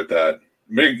agree with that.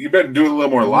 You better do it a little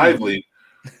more lively.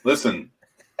 Listen,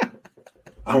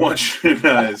 I want you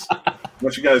guys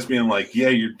being like, yeah,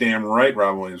 you're damn right,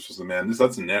 Robin Williams was the man.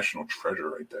 That's a national treasure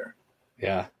right there.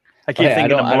 Yeah. I keep thinking I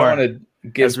don't want to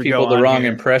give people the wrong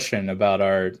impression about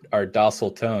our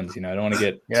docile tones. I don't want to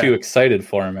get too excited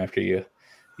for him after you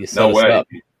set us up.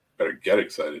 You better get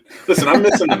excited. Listen, I'm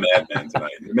missing the Madman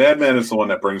tonight. The Madman is the one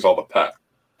that brings all the pep.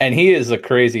 And he is a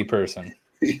crazy person.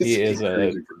 He is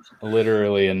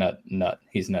literally a nut.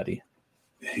 He's nutty.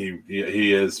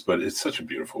 He is, but it's such a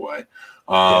beautiful way.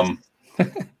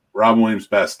 Robin Williams'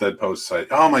 best, Dead Post Society.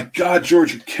 Oh my God,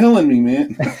 George, you're killing me,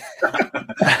 man.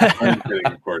 I'm kidding,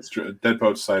 of course. Dead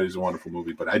Post Society is a wonderful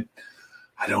movie, but I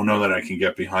don't know that I can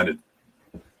get behind it.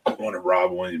 One of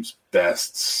Robin Williams'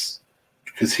 bests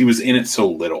because he was in it so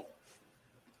little.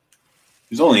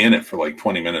 He was only in it for like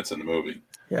 20 minutes in the movie.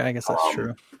 Yeah, I guess that's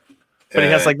true. But he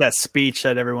has like that speech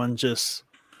that everyone just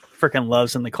freaking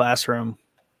loves in the classroom.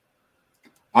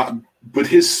 But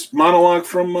his monologue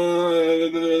from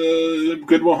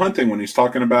Good Will Hunting when he's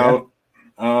talking about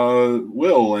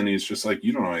Will, and he's just like,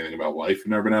 you don't know anything about life. You've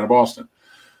never been out of Boston.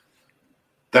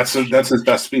 That's his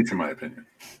best speech, in my opinion.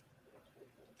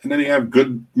 And then you have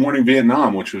Good Morning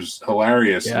Vietnam, which was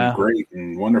hilarious and great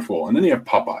and wonderful. And then you have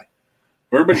Popeye.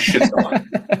 Everybody shits on him.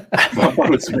 Popeye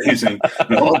was amazing.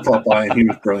 And I love Popeye, and he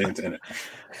was brilliant in it.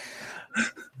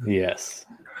 Yes.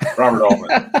 Robert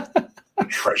Altman. A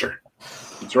treasure.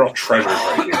 These are all treasures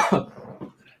right here.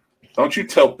 Don't you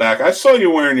tilt back. I saw you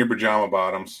wearing your pajama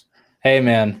bottoms. Hey,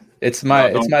 man. It's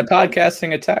my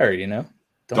podcasting attire, you know?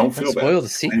 Don't feel spoil bad. The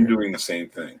secret. I'm doing the same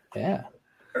thing. Yeah.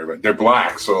 They're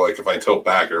black, so like if I tilt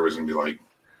back, everybody's going to be like...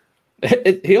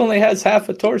 He only has half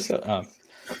a torso. Oh.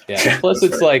 Yeah. Plus,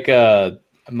 it's right. Like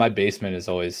my basement is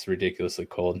always ridiculously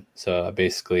cold, so I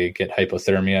basically get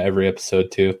hypothermia every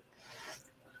episode too.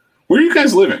 Where are you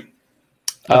guys living?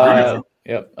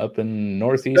 Yep, up in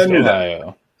Northeast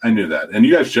Ohio. I knew that. And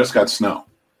you guys just got snow.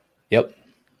 Yep,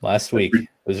 last week. It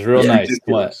was real nice.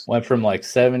 Went from like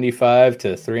 75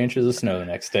 to 3 inches of snow the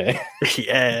next day.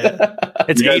 Yeah.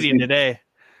 It's 80 today.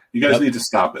 You guys need to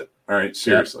stop it. All right,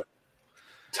 seriously. Yep.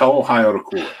 Tell Ohio to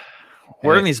cool it.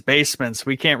 We're in these basements.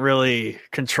 We can't really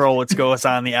control what's going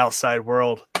on in the outside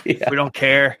world. Yeah. We don't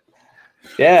care.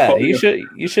 Yeah, you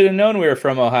should have known we were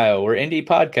from Ohio. We're indie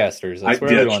podcasters. That's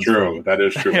where everyone's true. from. That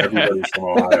is true. Everybody's from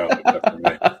Ohio.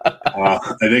 Definitely. I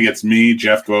think it's me,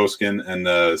 Jeff Dvoskin, and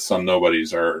the Some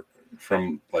Nobodies are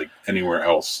from like anywhere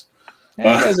else.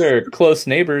 Yeah, you guys are close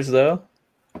neighbors, though.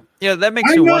 Yeah, that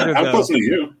makes you wonder. I'm close to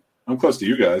you. I'm close to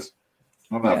you guys.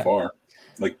 Not that far.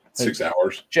 Like 6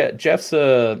 hours. Jeff's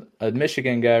a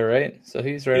Michigan guy, right? So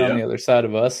he's right on the other side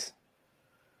of us.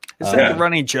 Is that the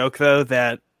running joke, though,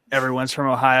 that everyone's from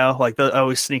Ohio? Like, that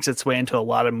always sneaks its way into a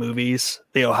lot of movies,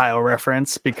 the Ohio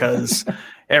reference, because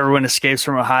everyone escapes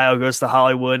from Ohio, goes to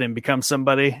Hollywood, and becomes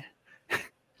somebody.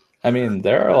 I mean,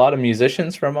 there are a lot of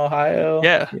musicians from Ohio.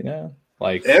 Yeah. You know,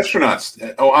 like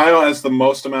astronauts. Ohio has the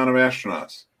most amount of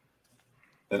astronauts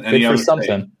than any other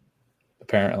state.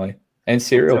 Apparently. And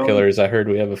serial killers, I heard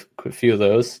we have a few of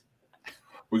those.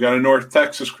 We got a North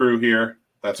Texas crew here.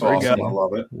 That's awesome. I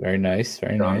love it. Very nice.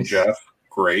 Very nice. Jeff,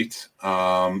 great.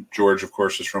 George, of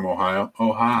course, is from Ohio.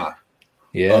 Ohio.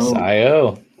 Yes,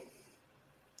 IO.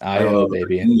 IO,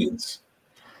 baby.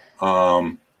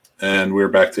 And we're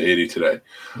back to 80 today.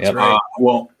 Yep.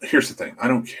 Well, here's the thing. I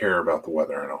don't care about the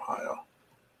weather in Ohio.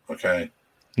 Okay?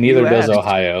 Neither does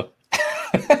Ohio.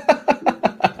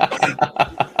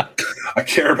 I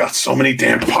care about so many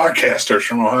damn podcasters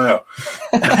from Ohio.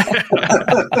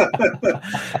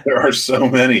 There are so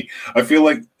many. I feel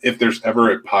like if there's ever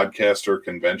a podcaster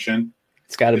convention,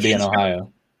 it's got to be in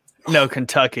Ohio. No,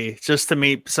 Kentucky, just to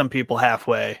meet some people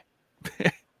halfway.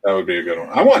 That would be a good one.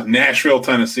 I want Nashville,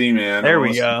 Tennessee, man. There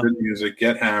we go. Good music,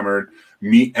 get hammered,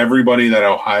 meet everybody that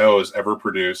Ohio has ever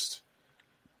produced.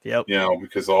 Yep. You know,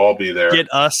 because they'll all be there.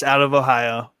 Get us out of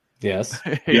Ohio. Yes.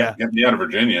 Yeah. Get me out of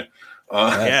Virginia.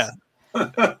 Yeah.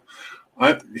 I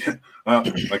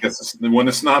guess when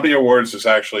the Snobby Awards is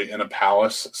actually in a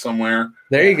palace somewhere.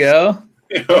 There you go.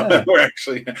 You know,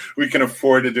 we can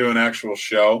afford to do an actual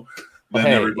show. Then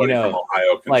everybody from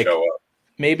Ohio can show up.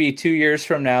 Maybe 2 years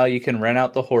from now, you can rent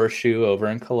out the Horseshoe over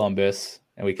in Columbus,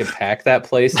 and we can pack that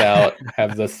place out.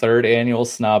 Have the 3rd annual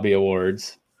Snobby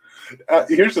Awards.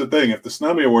 Here's the thing: if the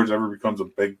Snobby Awards ever becomes a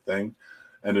big thing,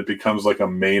 and it becomes like a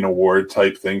main award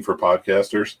type thing for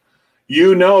podcasters.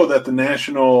 You know that the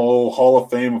National Hall of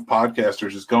Fame of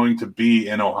Podcasters is going to be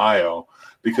in Ohio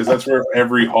because that's where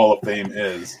every Hall of Fame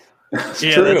is.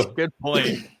 Yeah, that's a good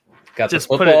point. Got the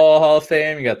Football Hall of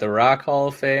Fame, you got the Rock Hall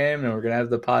of Fame, and we're going to have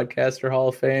the Podcaster Hall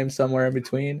of Fame somewhere in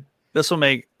between. This will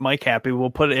make Mike happy. We'll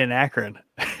put it in Akron.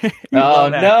 Oh,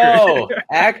 no.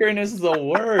 Akron is the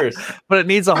worst. But it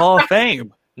needs a Hall of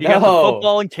Fame. You got the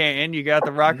football in Canton. You got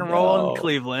the rock and roll in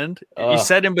Cleveland. You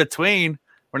said in between.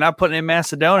 We're not putting in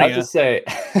Macedonia. I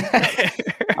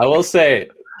will say,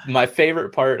 my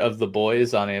favorite part of The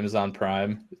Boys on Amazon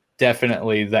Prime,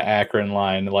 definitely the Akron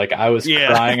line. Like, I was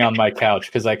crying on my couch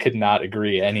because I could not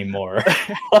agree anymore.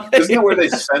 Isn't that where they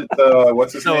sent the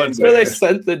what's his name? It's where they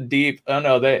sent the deep. Oh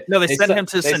no, they sent him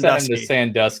to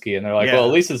Sandusky, and they're like, well,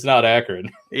 at least it's not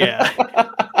Akron. Yeah.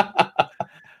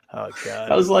 Oh God!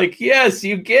 I was like, yes,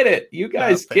 you get it. You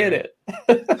guys get it.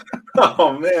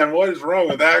 Oh man, what is wrong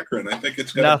with Akron? I think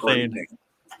it's got nothing. A great name.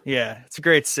 Yeah, it's a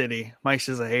great city. Mike's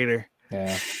just a hater.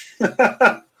 Yeah.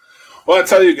 Well, I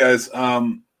tell you guys,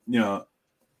 coming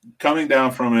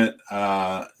down from it,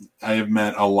 I have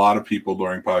met a lot of people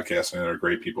during podcasting that are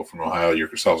great people from Ohio,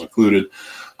 yourselves included,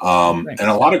 and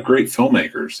a lot of great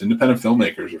filmmakers. Independent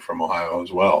filmmakers are from Ohio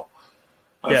as well.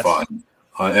 I find.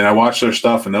 And I watch their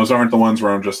stuff, and those aren't the ones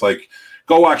where I'm just like,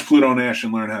 go watch Pluto Nash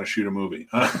and learn how to shoot a movie.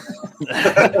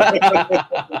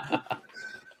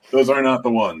 Those are not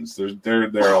the ones. They're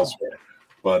elsewhere.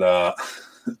 But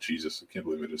Jesus, I can't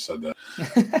believe I just said that.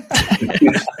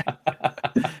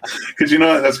 Because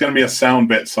that's going to be a sound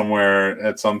bit somewhere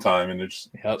at some time, and it's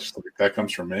just like, that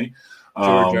comes from me.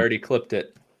 George already clipped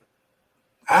it.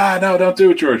 No, don't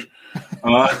do it, George.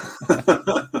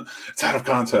 It's out of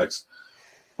context.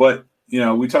 But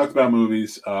we talked about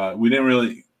movies. We didn't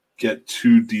really get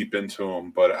too deep into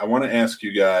them, but I want to ask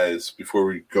you guys before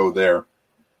we go there.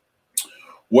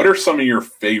 What are some of your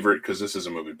favorite? Because this is a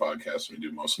movie podcast, we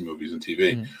do mostly movies and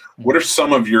TV. Mm-hmm. What are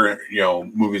some of your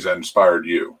movies that inspired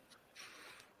you?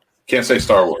 Can't say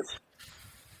Star Wars.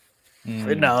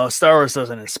 No, Star Wars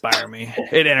doesn't inspire me.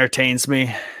 It entertains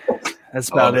me. That's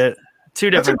about it. Two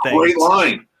different things. Great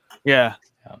line. Yeah,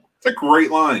 it's a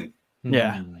great line.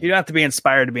 Yeah, you don't have to be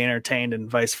inspired to be entertained, and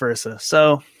vice versa.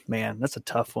 So, man, that's a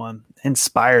tough one.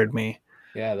 Inspired me.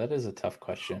 Yeah, that is a tough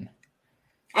question.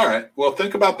 All right. Well,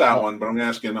 think about that one, but I'm going to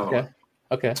ask you another one.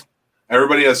 Okay.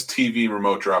 Everybody has TV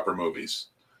remote dropper movies.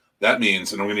 That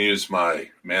means, and I'm going to use my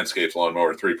Manscaped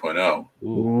Lawnmower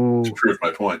 3.0 to prove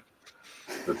my point.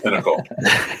 The pinnacle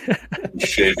of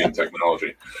shaving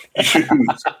technology.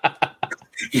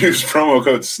 Use promo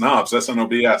code SNOBS,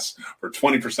 SNOBS, for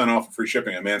 20% off and free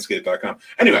shipping at manscaped.com.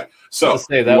 Anyway, so.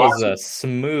 Say that was a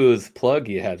smooth plug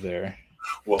you had there.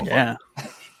 Well, yeah.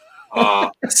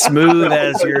 Smooth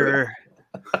as your...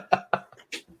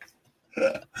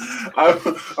 All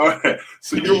right.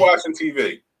 So you're watching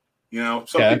TV.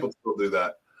 Some people still do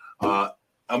that.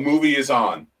 A movie is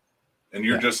on, and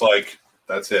you're just like,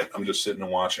 that's it. I'm just sitting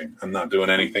and watching. I'm not doing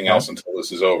anything else until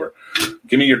this is over.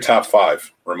 Give me your top 5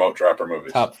 remote dropper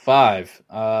movies. Top 5.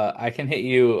 I can hit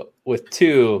you with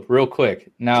 2 real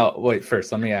quick. Now, wait,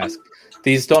 first, let me ask.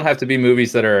 These don't have to be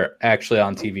movies that are actually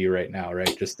on TV right now,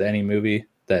 right? Just any movie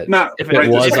that if it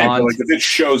was on, like if it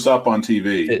shows up on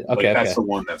TV, that's the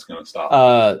one that's going to stop.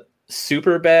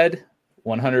 Superbad,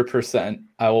 100%.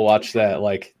 I will watch that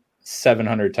like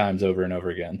 700 times over and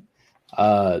over again.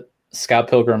 Scott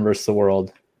Pilgrim vs. the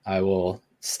World. I will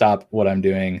stop what I'm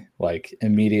doing like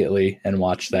immediately and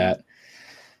watch that.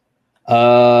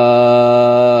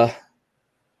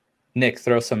 Nick,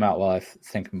 throw some out while I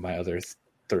think of my other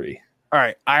 3. All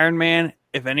right, Iron Man.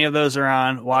 If any of those are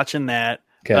on, watching that.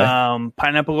 Okay.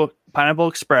 Pineapple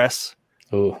Express.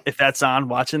 Ooh. If that's on,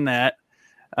 watching that.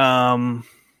 Fast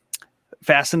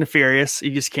and the Furious.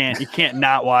 You just can't. You can't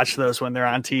not watch those when they're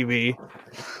on TV.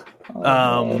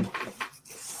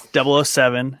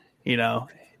 007.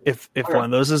 If one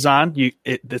of those is on,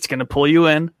 it's going to pull you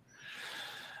in.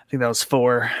 I think that was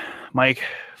 4. Mike,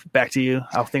 back to you.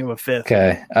 I'll think of a 5th.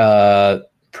 Okay.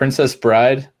 Princess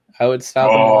Bride. I would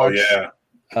stop and watch.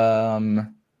 Yeah.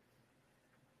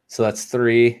 So that's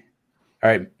 3. All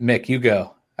right, Mick, you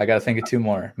go. I got to think of 2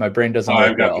 more. My brain doesn't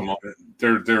work I've got well. them.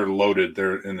 They're loaded.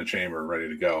 They're in the chamber, ready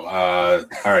to go. All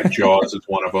right, Jaws is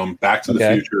one of them. Back to the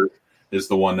Future is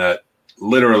the one that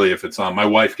literally, if it's on, my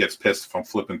wife gets pissed if I'm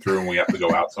flipping through and we have to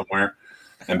go out somewhere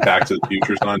and Back to the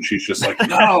Future's on. She's just like,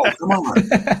 no, come on.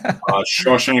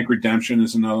 Shawshank Redemption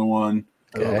is another one.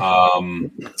 Okay.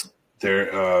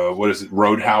 What is it?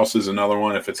 Roadhouse is another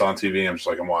one. If it's on TV, I'm just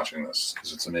like, I'm watching this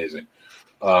because it's amazing.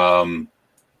 A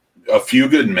Few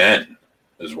Good Men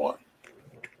is one.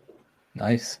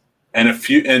 Nice. And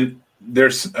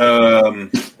there's a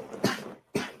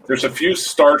few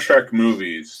Star Trek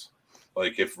movies.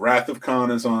 Like if Wrath of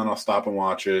Khan is on, I'll stop and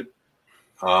watch it.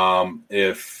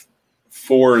 If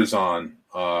 4 is on,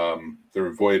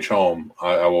 The Voyage Home,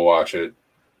 I will watch it.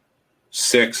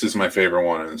 6 is my favorite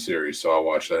one in the series, so I'll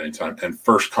watch that anytime. And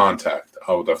First Contact,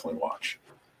 I will definitely watch.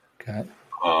 Okay.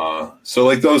 So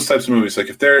like those types of movies, like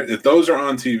if those are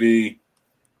on TV,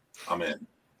 I'm in.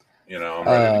 I'm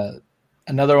ready.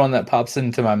 Another one that pops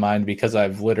into my mind because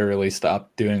I've literally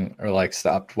stopped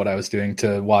what I was doing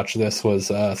to watch this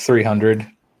was 300.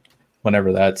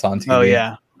 Whenever that's on TV. Oh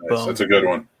yeah, nice. That's a good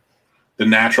one. The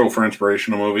Natural for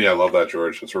inspirational movie. I love that,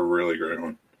 George. That's a really great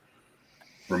one.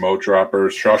 Remote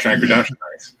Droppers, Shawshank Redemption,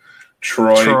 nice.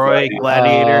 Troy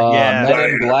Gladiator,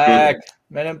 yeah.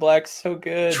 Men in Black's so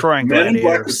good. Troy and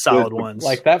Gladiator, solid ones.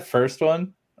 Like that first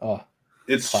one. Oh,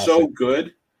 it's classic. So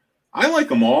good. I like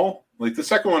them all. Like the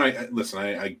second one,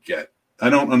 I get. I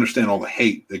don't understand all the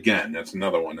hate. Again, that's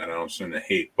another one that I don't understand the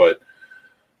hate, but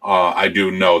I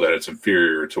do know that it's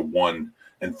inferior to 1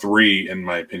 and 3. In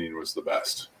my opinion, was the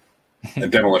best.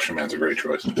 And Demolition Man's a great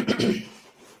choice.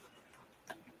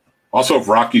 Also, if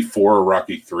Rocky 4 or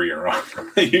Rocky 3 are on,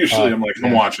 usually I'm like,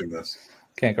 I'm watching this.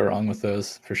 Can't go wrong with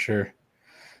those for sure.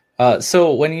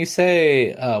 So when you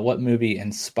say what movie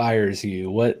inspires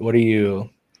you, what do you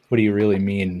really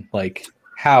mean? Like,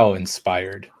 how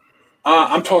inspired?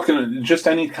 I'm talking just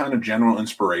any kind of general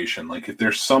inspiration. Like if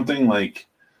there's something like,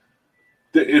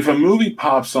 if a movie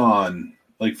pops on,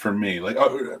 like for me, like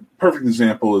perfect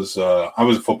example is I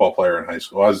was a football player in high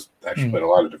school. I was actually played a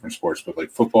lot of different sports, but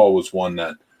like football was one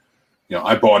that,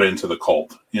 I bought into the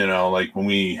cult. Like when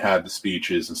we had the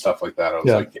speeches and stuff like that, I was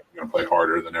like, I'm going to play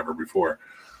harder than ever before.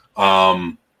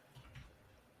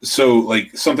 So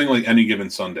like something like Any Given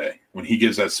Sunday, when he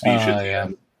gives that speech at the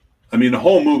end, I mean, the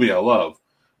whole movie I love,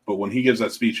 but when he gives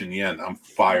that speech in the end, I'm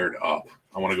fired up.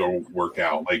 I want to go work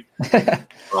out. Like,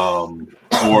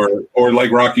 or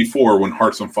like Rocky IV, when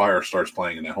Hearts on Fire starts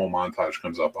playing and that whole montage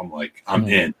comes up, I'm like, I'm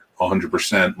in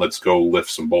 100%. Let's go lift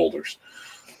some boulders.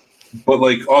 But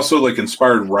like also like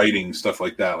inspired writing, stuff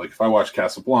like that. Like if I watch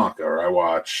Casablanca or I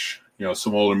watch,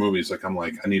 some older movies, like I'm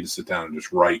like, I need to sit down and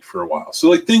just write for a while. So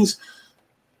like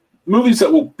movies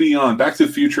that will be on. Back to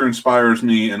the Future inspires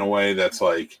me in a way that's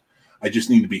like, I just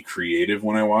need to be creative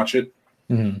when I watch it.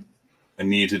 Mm-hmm. I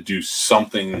need to do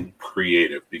something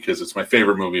creative because it's my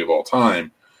favorite movie of all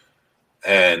time.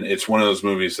 And it's one of those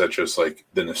movies that just like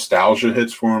the nostalgia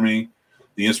hits for me.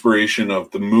 The inspiration of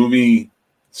the movie,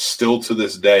 still to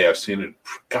this day, I've seen it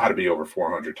got to be over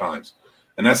 400 times.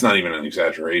 And that's not even an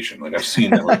exaggeration. Like I've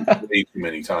seen that like way too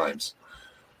many times.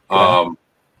 And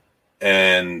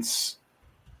I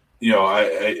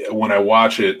when I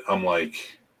watch it, I'm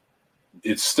like,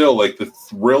 it's still like the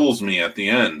thrills me at the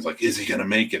end. Like, is he going to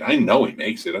make it? I know he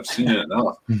makes it. I've seen it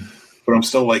enough, but I'm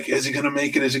still like, is he going to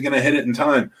make it? Is he going to hit it in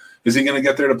time? Is he going to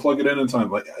get there to plug it in time?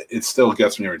 Like, it still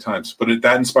gets me every time. But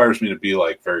that inspires me to be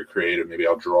like very creative. Maybe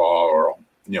I'll draw or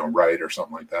write or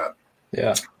something like that.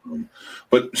 Yeah.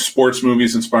 But sports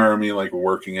movies inspire me, like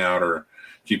working out or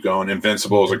keep going.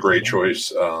 Invincible is a great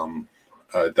choice.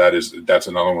 That's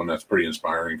another one that's pretty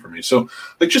inspiring for me. So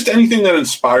like just anything that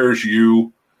inspires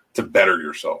you to better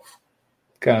yourself.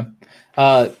 Okay.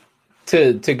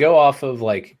 To go off of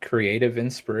like creative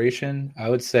inspiration, I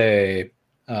would say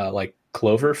like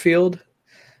Cloverfield,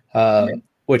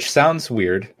 which sounds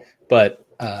weird, but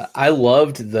I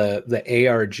loved the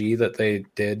ARG that they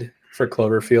did for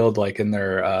Cloverfield, like in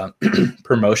their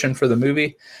promotion for the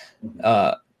movie.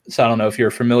 So I don't know if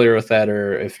you're familiar with that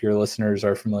or if your listeners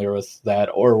are familiar with that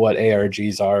or what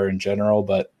ARGs are in general,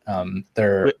 but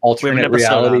they're alternate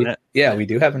reality. Yeah, we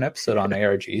do have an episode on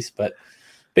ARGs, but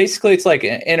basically it's like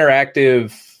an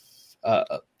interactive,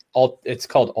 it's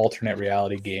called alternate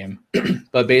reality game,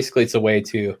 but basically it's a way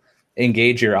to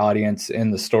engage your audience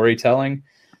in the storytelling.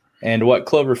 And what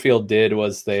Cloverfield did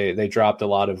was they dropped a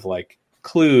lot of like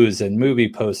clues and movie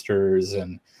posters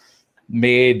and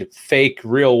made fake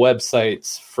real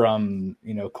websites from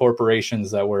corporations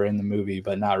that were in the movie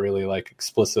but not really like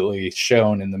explicitly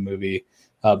shown in the movie,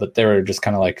 but they were just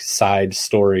kind of like side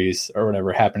stories or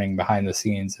whatever happening behind the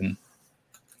scenes. And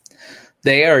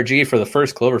the ARG for the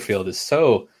first Cloverfield is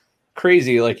so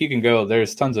crazy. Like you can go,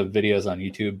 there's tons of videos on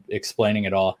YouTube explaining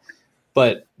it all,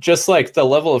 but just like the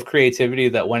level of creativity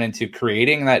that went into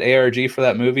creating that ARG for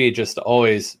that movie just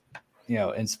always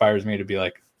inspires me to be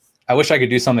like, I wish I could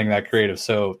do something that creative.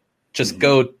 So just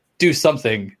go do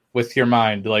something with your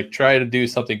mind, like try to do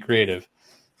something creative.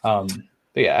 But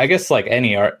yeah, I guess like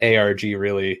any ARG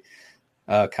really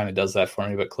kind of does that for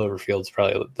me, but Cloverfield's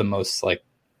probably the most like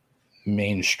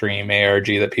mainstream ARG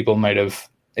that people might have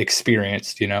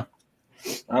experienced,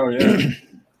 Oh yeah.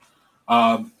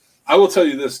 I will tell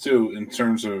you this too, in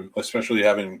terms of especially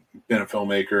having been a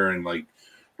filmmaker and like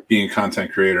being a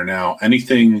content creator now,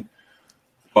 anything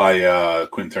by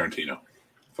Quentin Tarantino.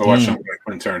 If I watch something like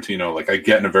Quentin Tarantino, like I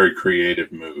get in a very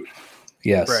creative mood.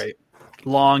 Yes. Right.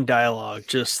 Long dialogue,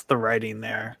 just the writing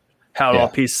there, how it all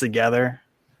pieces together.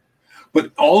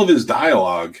 But all of his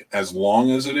dialogue, as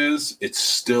long as it is, it's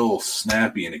still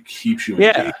snappy and it keeps you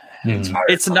engaged.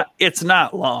 It's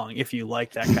not long if you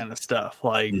like that kind of stuff.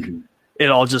 Like it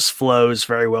all just flows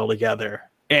very well together.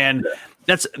 And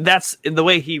that's the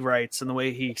way he writes and the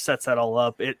way he sets that all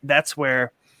up. That's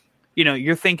where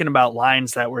you're thinking about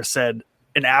lines that were said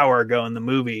an hour ago in the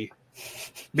movie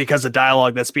because of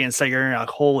dialogue that's being said. You're like,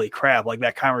 holy crap, like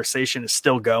that conversation is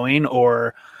still going,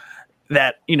 or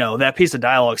that, that piece of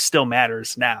dialogue still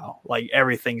matters now. Like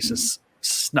everything's just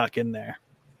snuck in there.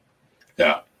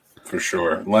 Yeah, for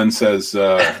sure. Len says,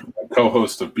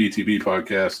 co-host of BTB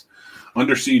podcast,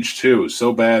 Under Siege 2,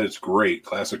 so bad it's great.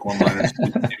 Classic one-liners.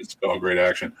 It's all great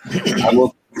action. I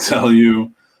will tell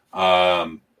you,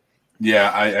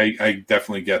 yeah, I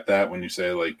definitely get that when you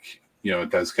say like,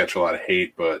 it does catch a lot of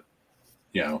hate, but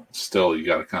still you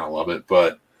got to kind of love it.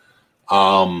 But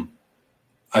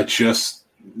I just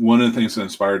one of the things that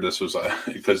inspired this was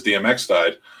because DMX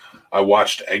died. I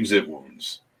watched Exit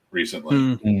Wounds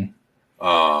recently.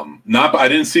 I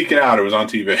didn't seek it out. It was on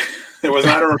TV. It was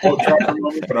not a remote tracker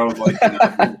moment, but I was like,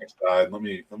 DMX died. Let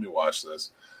me watch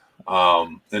this.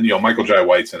 And Michael Jai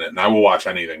White's in it, and I will watch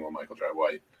anything with Michael Jai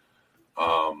White.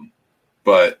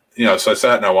 But so I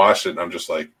sat and I watched it, and I'm just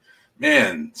like,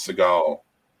 man, Seagal,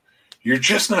 you're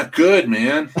just not good,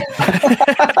 man.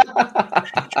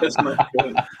 Just not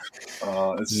good.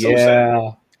 It's so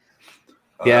sad.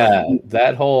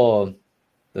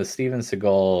 The Steven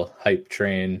Seagal hype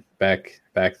train back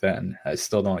then, I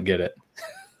still don't get it.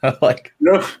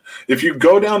 If you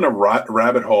go down the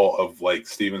rabbit hole of like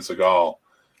Steven Seagal,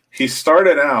 he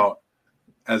started out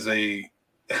as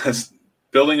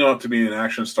building up to be an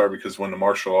action star because when the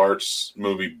martial arts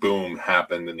movie boom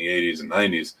happened in the 80s and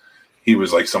 90s, he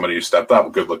was like somebody who stepped up, a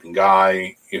good-looking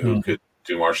guy who could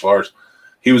do martial arts.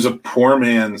 He was a poor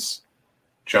man's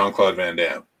Jean-Claude Van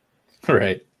Damme.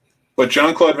 Right. But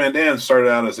Jean-Claude Van Damme started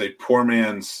out as a poor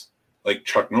man's like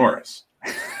Chuck Norris.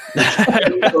 But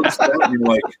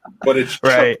it's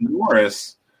Chuck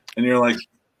Norris, and you're like,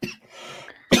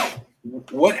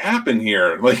 what happened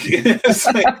here? That's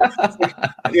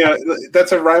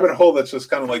a rabbit hole that's just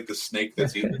kind of like the snake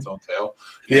that's eating its own tail.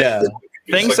 Yeah.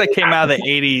 Things that came out of the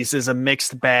 80s is a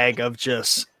mixed bag of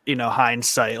just,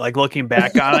 hindsight. Like looking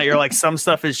back on it, you're like, some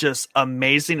stuff is just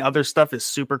amazing. Other stuff is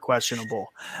super questionable.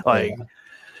 Like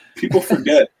people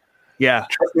forget. Yeah.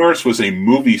 Chuck Norris was a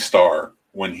movie star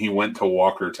when he went to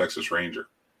Walker, Texas Ranger.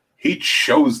 He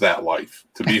chose that life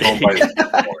to be home by his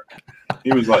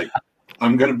He was like,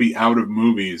 I'm going to be out of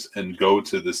movies and go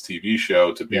to this TV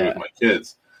show to be with my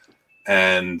kids.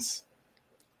 And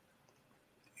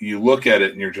you look at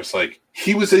it and you're just like,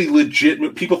 he was a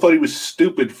legit, people thought he was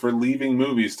stupid for leaving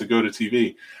movies to go to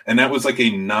TV. And that was like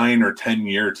a 9 or 10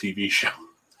 year TV show.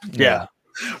 Yeah.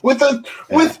 That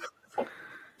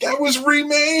was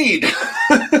remade.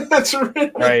 That's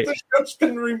right. The show's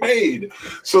been remade.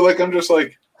 So like, I'm just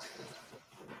like,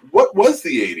 what was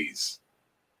the 80s?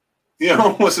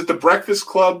 Was it the Breakfast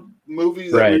Club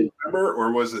movies that we remember,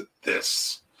 or was it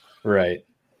this? Right.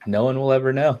 No one will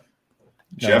ever know.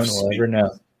 No one will ever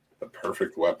know. The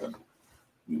Perfect Weapon.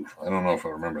 Oof, I don't know if I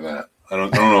remember that. I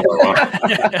don't know if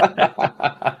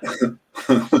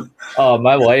I want.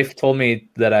 My wife told me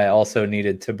that I also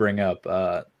needed to bring up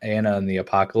Anna and the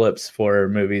Apocalypse for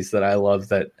movies that I love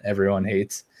that everyone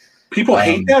hates. People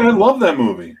hate that. I love that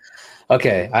movie.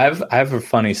 Okay, I have a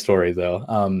funny story though.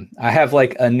 I have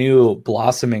like a new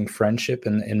blossoming friendship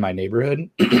in my neighborhood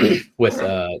with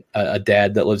a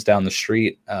dad that lives down the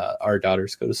street. Our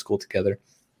daughters go to school together,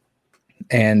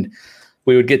 and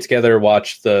we would get together,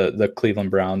 watch the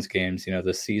Cleveland Browns games,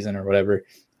 this season or whatever.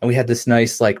 And we had this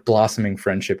nice like blossoming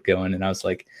friendship going. And I was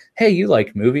like, "Hey, you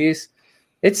like movies?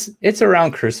 It's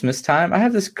around Christmas time. I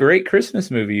have this great Christmas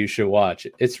movie you should watch.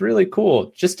 It's really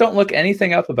cool. Just don't look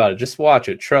anything up about it. Just watch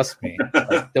it. Trust me.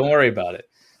 Don't worry about it."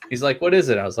 He's like, "What is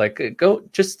it?" I was like, "Go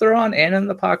just throw on Anna and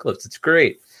the Apocalypse. It's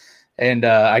great." And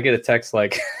I get a text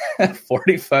like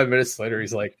 45 minutes later.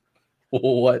 He's like,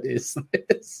 "What is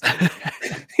this?"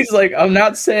 He's like, "I'm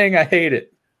not saying I hate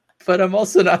it, but I'm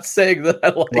also not saying that I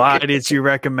like it." Why did you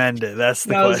recommend it? That's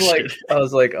the question. I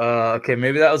was like, okay,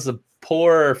 maybe that was a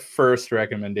poor first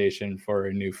recommendation for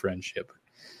a new friendship,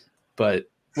 but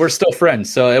we're still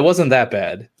friends, so it wasn't that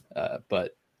bad.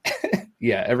 But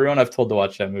yeah, everyone I've told to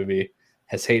watch that movie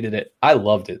has hated it. I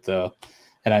loved it though,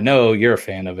 and I know you're a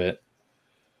fan of it.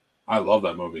 I love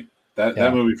that movie.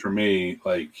 That movie for me,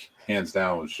 like hands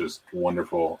down, was just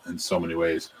wonderful in so many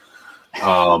ways.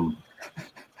 And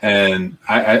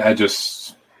I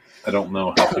don't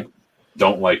know how people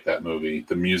don't like that movie.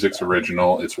 The music's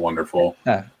original. It's wonderful.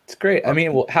 Yeah, it's great. I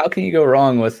mean, how can you go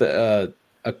wrong with a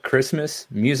Christmas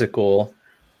musical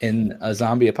in a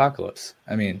zombie apocalypse?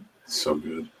 I mean, so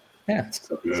good. Yeah, it's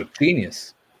so good. It's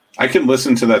genius. I can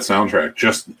listen to that soundtrack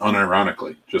just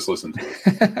unironically. Just listen to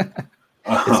it.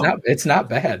 It's not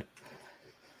bad.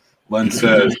 Len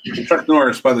says, Chuck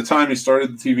Norris, by the time he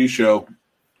started the TV show,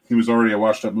 he was already a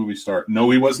washed-up movie star. No,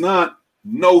 he was not.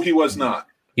 No, he was not.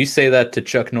 You say that to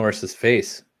Chuck Norris's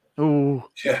face. Ooh.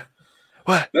 Yeah.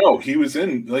 What? No, he was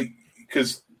in,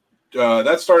 because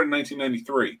that started in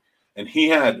 1993, and he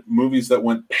had movies that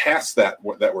went past that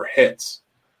were hits.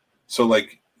 So,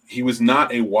 he was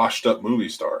not a washed-up movie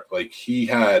star. He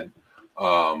had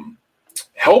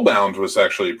Hellbound was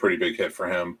actually a pretty big hit for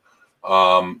him,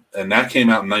 and that came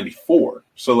out in 94.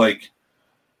 So,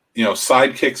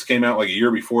 Sidekicks came out a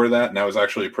year before that, and that was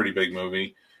actually a pretty big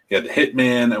movie. He had The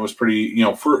Hitman, that was pretty,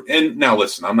 and now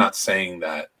listen, I'm not saying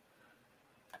that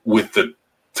with the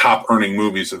top earning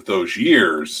movies of those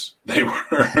years, they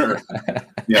were,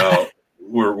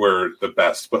 were the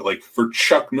best. But like for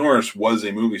Chuck Norris was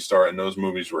a movie star and those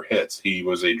movies were hits. He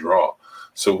was a draw.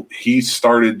 So he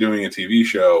started doing a TV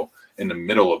show in the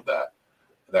middle of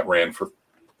that ran for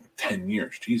 10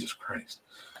 years. Jesus Christ.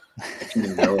 I can't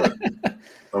even know it.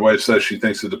 My wife says she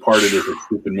thinks The Departed is a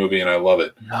stupid movie, and I love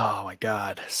it. Oh my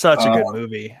God. Such a good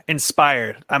movie.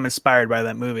 I'm inspired by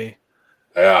that movie.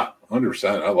 Yeah,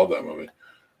 100%. I love that movie.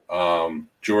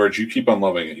 George, you keep on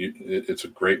loving it. It's a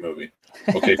great movie.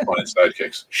 Okay, fine,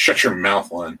 sidekicks. Shut your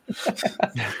mouth, Len.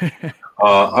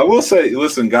 I will say,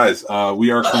 listen, guys,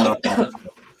 we are coming up.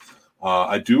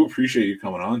 I do appreciate you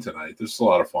coming on tonight. This is a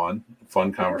lot of fun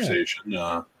conversation.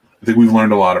 I think we've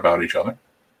learned a lot about each other.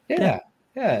 Yeah.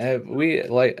 We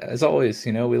like, as always,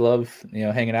 we love,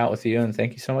 hanging out with you, and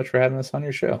thank you so much for having us on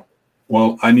your show.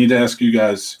 Well, I need to ask you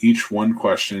guys each one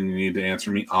question. You need to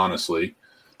answer me honestly.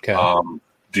 Okay.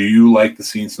 Do you like the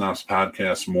Scene Snobs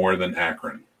podcast more than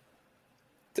Akron?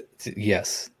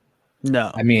 Yes.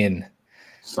 No. I mean,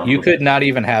 you could not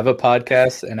even have a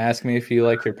podcast and ask me if you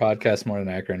like your podcast more than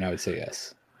Akron. I would say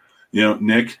yes.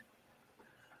 Nick,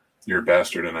 you're a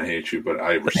bastard and I hate you, but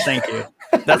I respect. Thank you.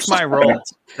 That's my role.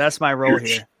 That's my role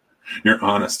here. Your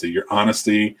honesty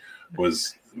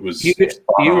was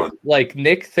you like,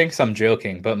 Nick thinks I'm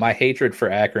joking, but my hatred for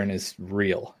Akron is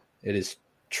real. It is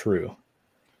true.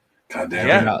 God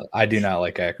damn it. I do not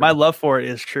like Akron. My love for it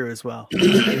is true as well.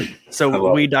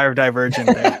 So we divergent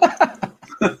there.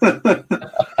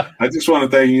 I just want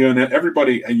to thank you and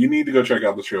everybody. You need to go check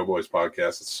out the Showboys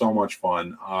podcast. It's so much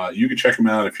fun. You can check them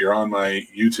out if you're on my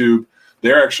YouTube.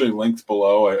 They're actually linked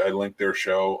below. I linked their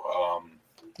show.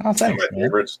 Thanks, my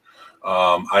favorites.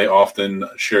 I often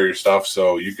share your stuff,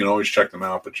 so you can always check them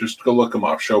out. But just go look them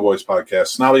up. Showboys podcast,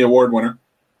 Snobby Award winner.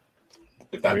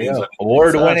 If that means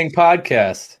award-winning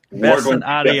podcast, best in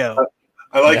audio.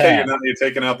 I like how you're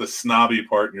taking out the snobby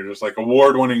part, and you're just like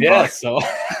award-winning. Podcast. So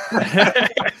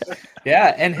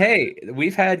yeah, and hey,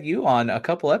 we've had you on a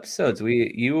couple episodes.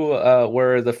 You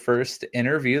were the first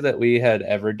interview that we had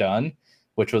ever done,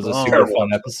 which was a super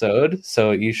fun episode.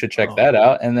 So you should check that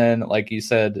out. And then, like you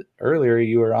said earlier,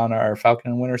 you were on our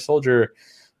Falcon and Winter Soldier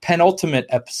penultimate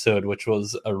episode, which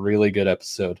was a really good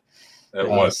episode. It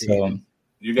was.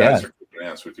 You guys are kicking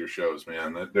ass with your shows,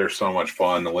 man. They're so much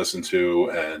fun to listen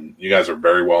to, and you guys are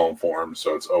very well informed.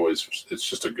 So it's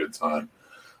just a good time.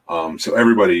 So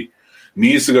everybody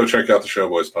needs to go check out the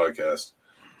Showboys podcast.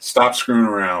 Stop screwing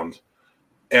around.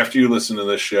 After you listen to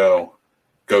this show,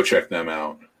 go check them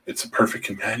out. It's a perfect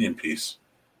companion piece.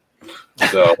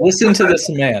 So listen to this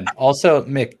man. Also,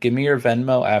 Mick, give me your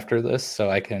Venmo after this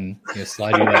so I can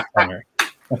slide you that corner.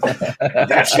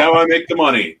 That's how I make the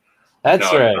money.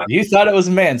 That's right. You thought it was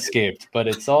Manscaped, but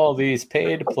it's all these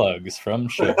paid plugs from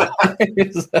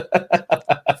Showboys.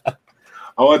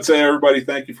 I want to say, everybody,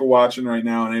 thank you for watching right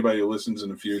now, and anybody who listens in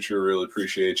the future, really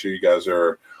appreciate you. You guys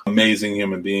are amazing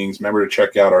human beings. Remember to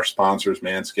check out our sponsors,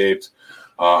 Manscaped.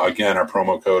 Again, our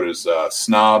promo code is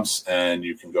Snobs, and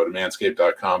you can go to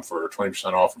manscaped.com for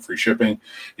 20% off and free shipping.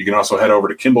 You can also head over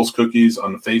to Kimball's Cookies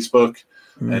on the Facebook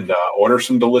and order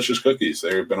some delicious cookies.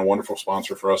 They've been a wonderful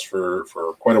sponsor for us for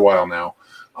quite a while now,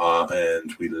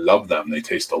 and we love them. They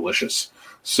taste delicious.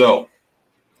 So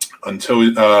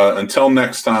until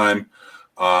next time,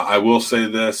 I will say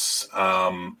this.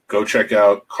 Go check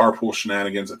out Carpool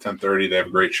Shenanigans at 10:30. They have a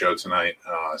great show tonight,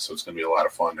 so it's going to be a lot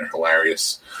of fun. They're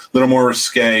hilarious. A little more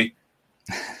risque,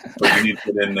 but you need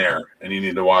to get in there, and you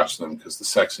need to watch them because the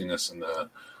sexiness and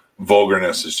the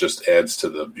vulgarness just adds to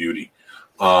the beauty.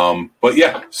 But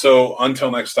yeah, so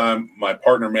until next time, my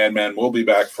partner Madman will be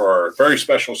back for our very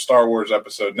special Star Wars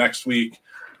episode next week.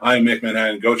 I'm Mick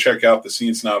Manhattan. Go check out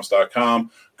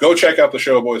thescenesnobs.com. Go check out the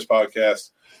Showboys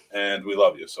podcast, and we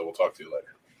love you. So we'll talk to you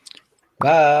later.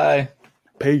 Bye.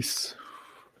 Peace.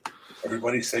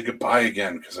 Everybody say goodbye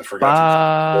again because I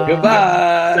forgot.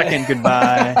 Goodbye. Second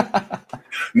goodbye.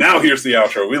 Now here's the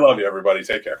outro. We love you, everybody.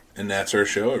 Take care. And that's our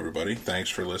show, everybody. Thanks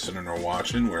for listening or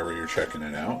watching wherever you're checking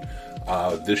it out.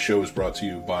 This show is brought to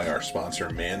you by our sponsor,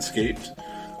 Manscaped.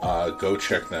 Go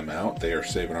check them out. They are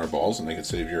saving our balls, and they can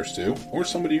save yours too, or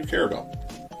somebody you care about.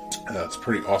 It's a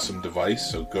pretty awesome device,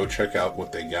 so go check out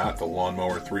what they got, the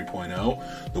Lawnmower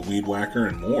 3.0, the Weed Whacker,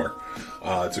 and more.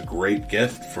 It's a great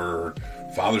gift for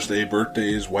Father's Day,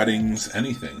 birthdays, weddings,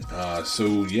 anything.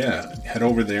 So yeah, head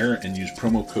over there and use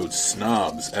promo code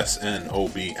SNOBS,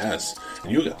 SNOBS,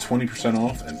 and you'll get 20%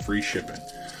 off and free shipping.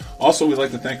 Also, we'd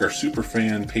like to thank our super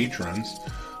fan patrons.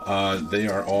 They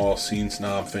are all Scene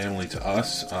Snob family to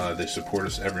us. They support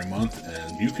us every month,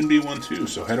 and you can be one too.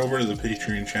 So head over to the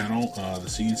Patreon channel, the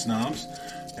Scene Snobs,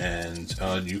 And it's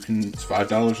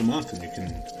 $5 a month, and you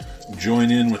can join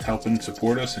in with helping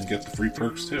support us and get the free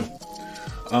perks too.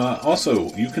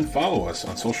 Also, you can follow us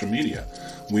on social media.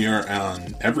 We are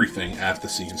on everything at the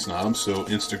Scene Snobs, so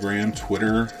Instagram,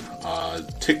 Twitter,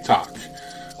 TikTok.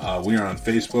 We are on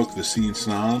Facebook, the Scene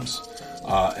Snobs.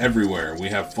 Everywhere. We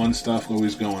have fun stuff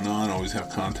always going on, always have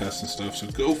contests and stuff, so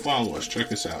go follow us,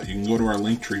 check us out. You can go to our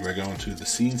link tree by going to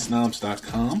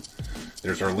thescenesnobs.com.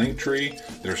 There's our link tree,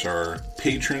 there's our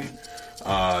Patreon,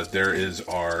 there is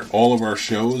all of our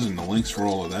shows and the links for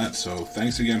all of that, so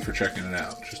thanks again for checking it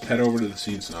out. Just head over to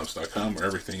thescenesnobs.com where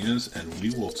everything is, and we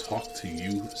will talk to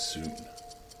you soon.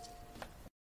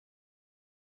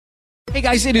 Hey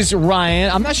guys, it is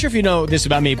Ryan. I'm not sure if you know this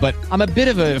about me, but I'm a bit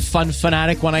of a fun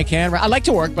fanatic when I can. I like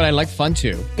to work, but I like fun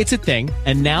too. It's a thing.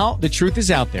 And now the truth is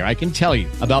out there. I can tell you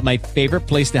about my favorite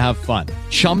place to have fun.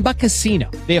 Chumba Casino.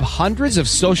 They have hundreds of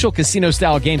social casino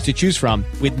style games to choose from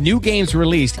with new games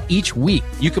released each week.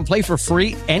 You can play for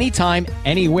free anytime,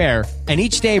 anywhere. And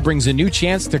each day brings a new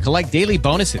chance to collect daily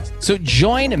bonuses. So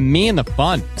join me in the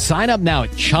fun. Sign up now at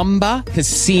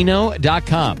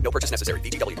ChumbaCasino.com. No purchase necessary.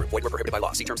 VGW. Void where prohibited by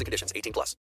law. See terms and conditions. 18+.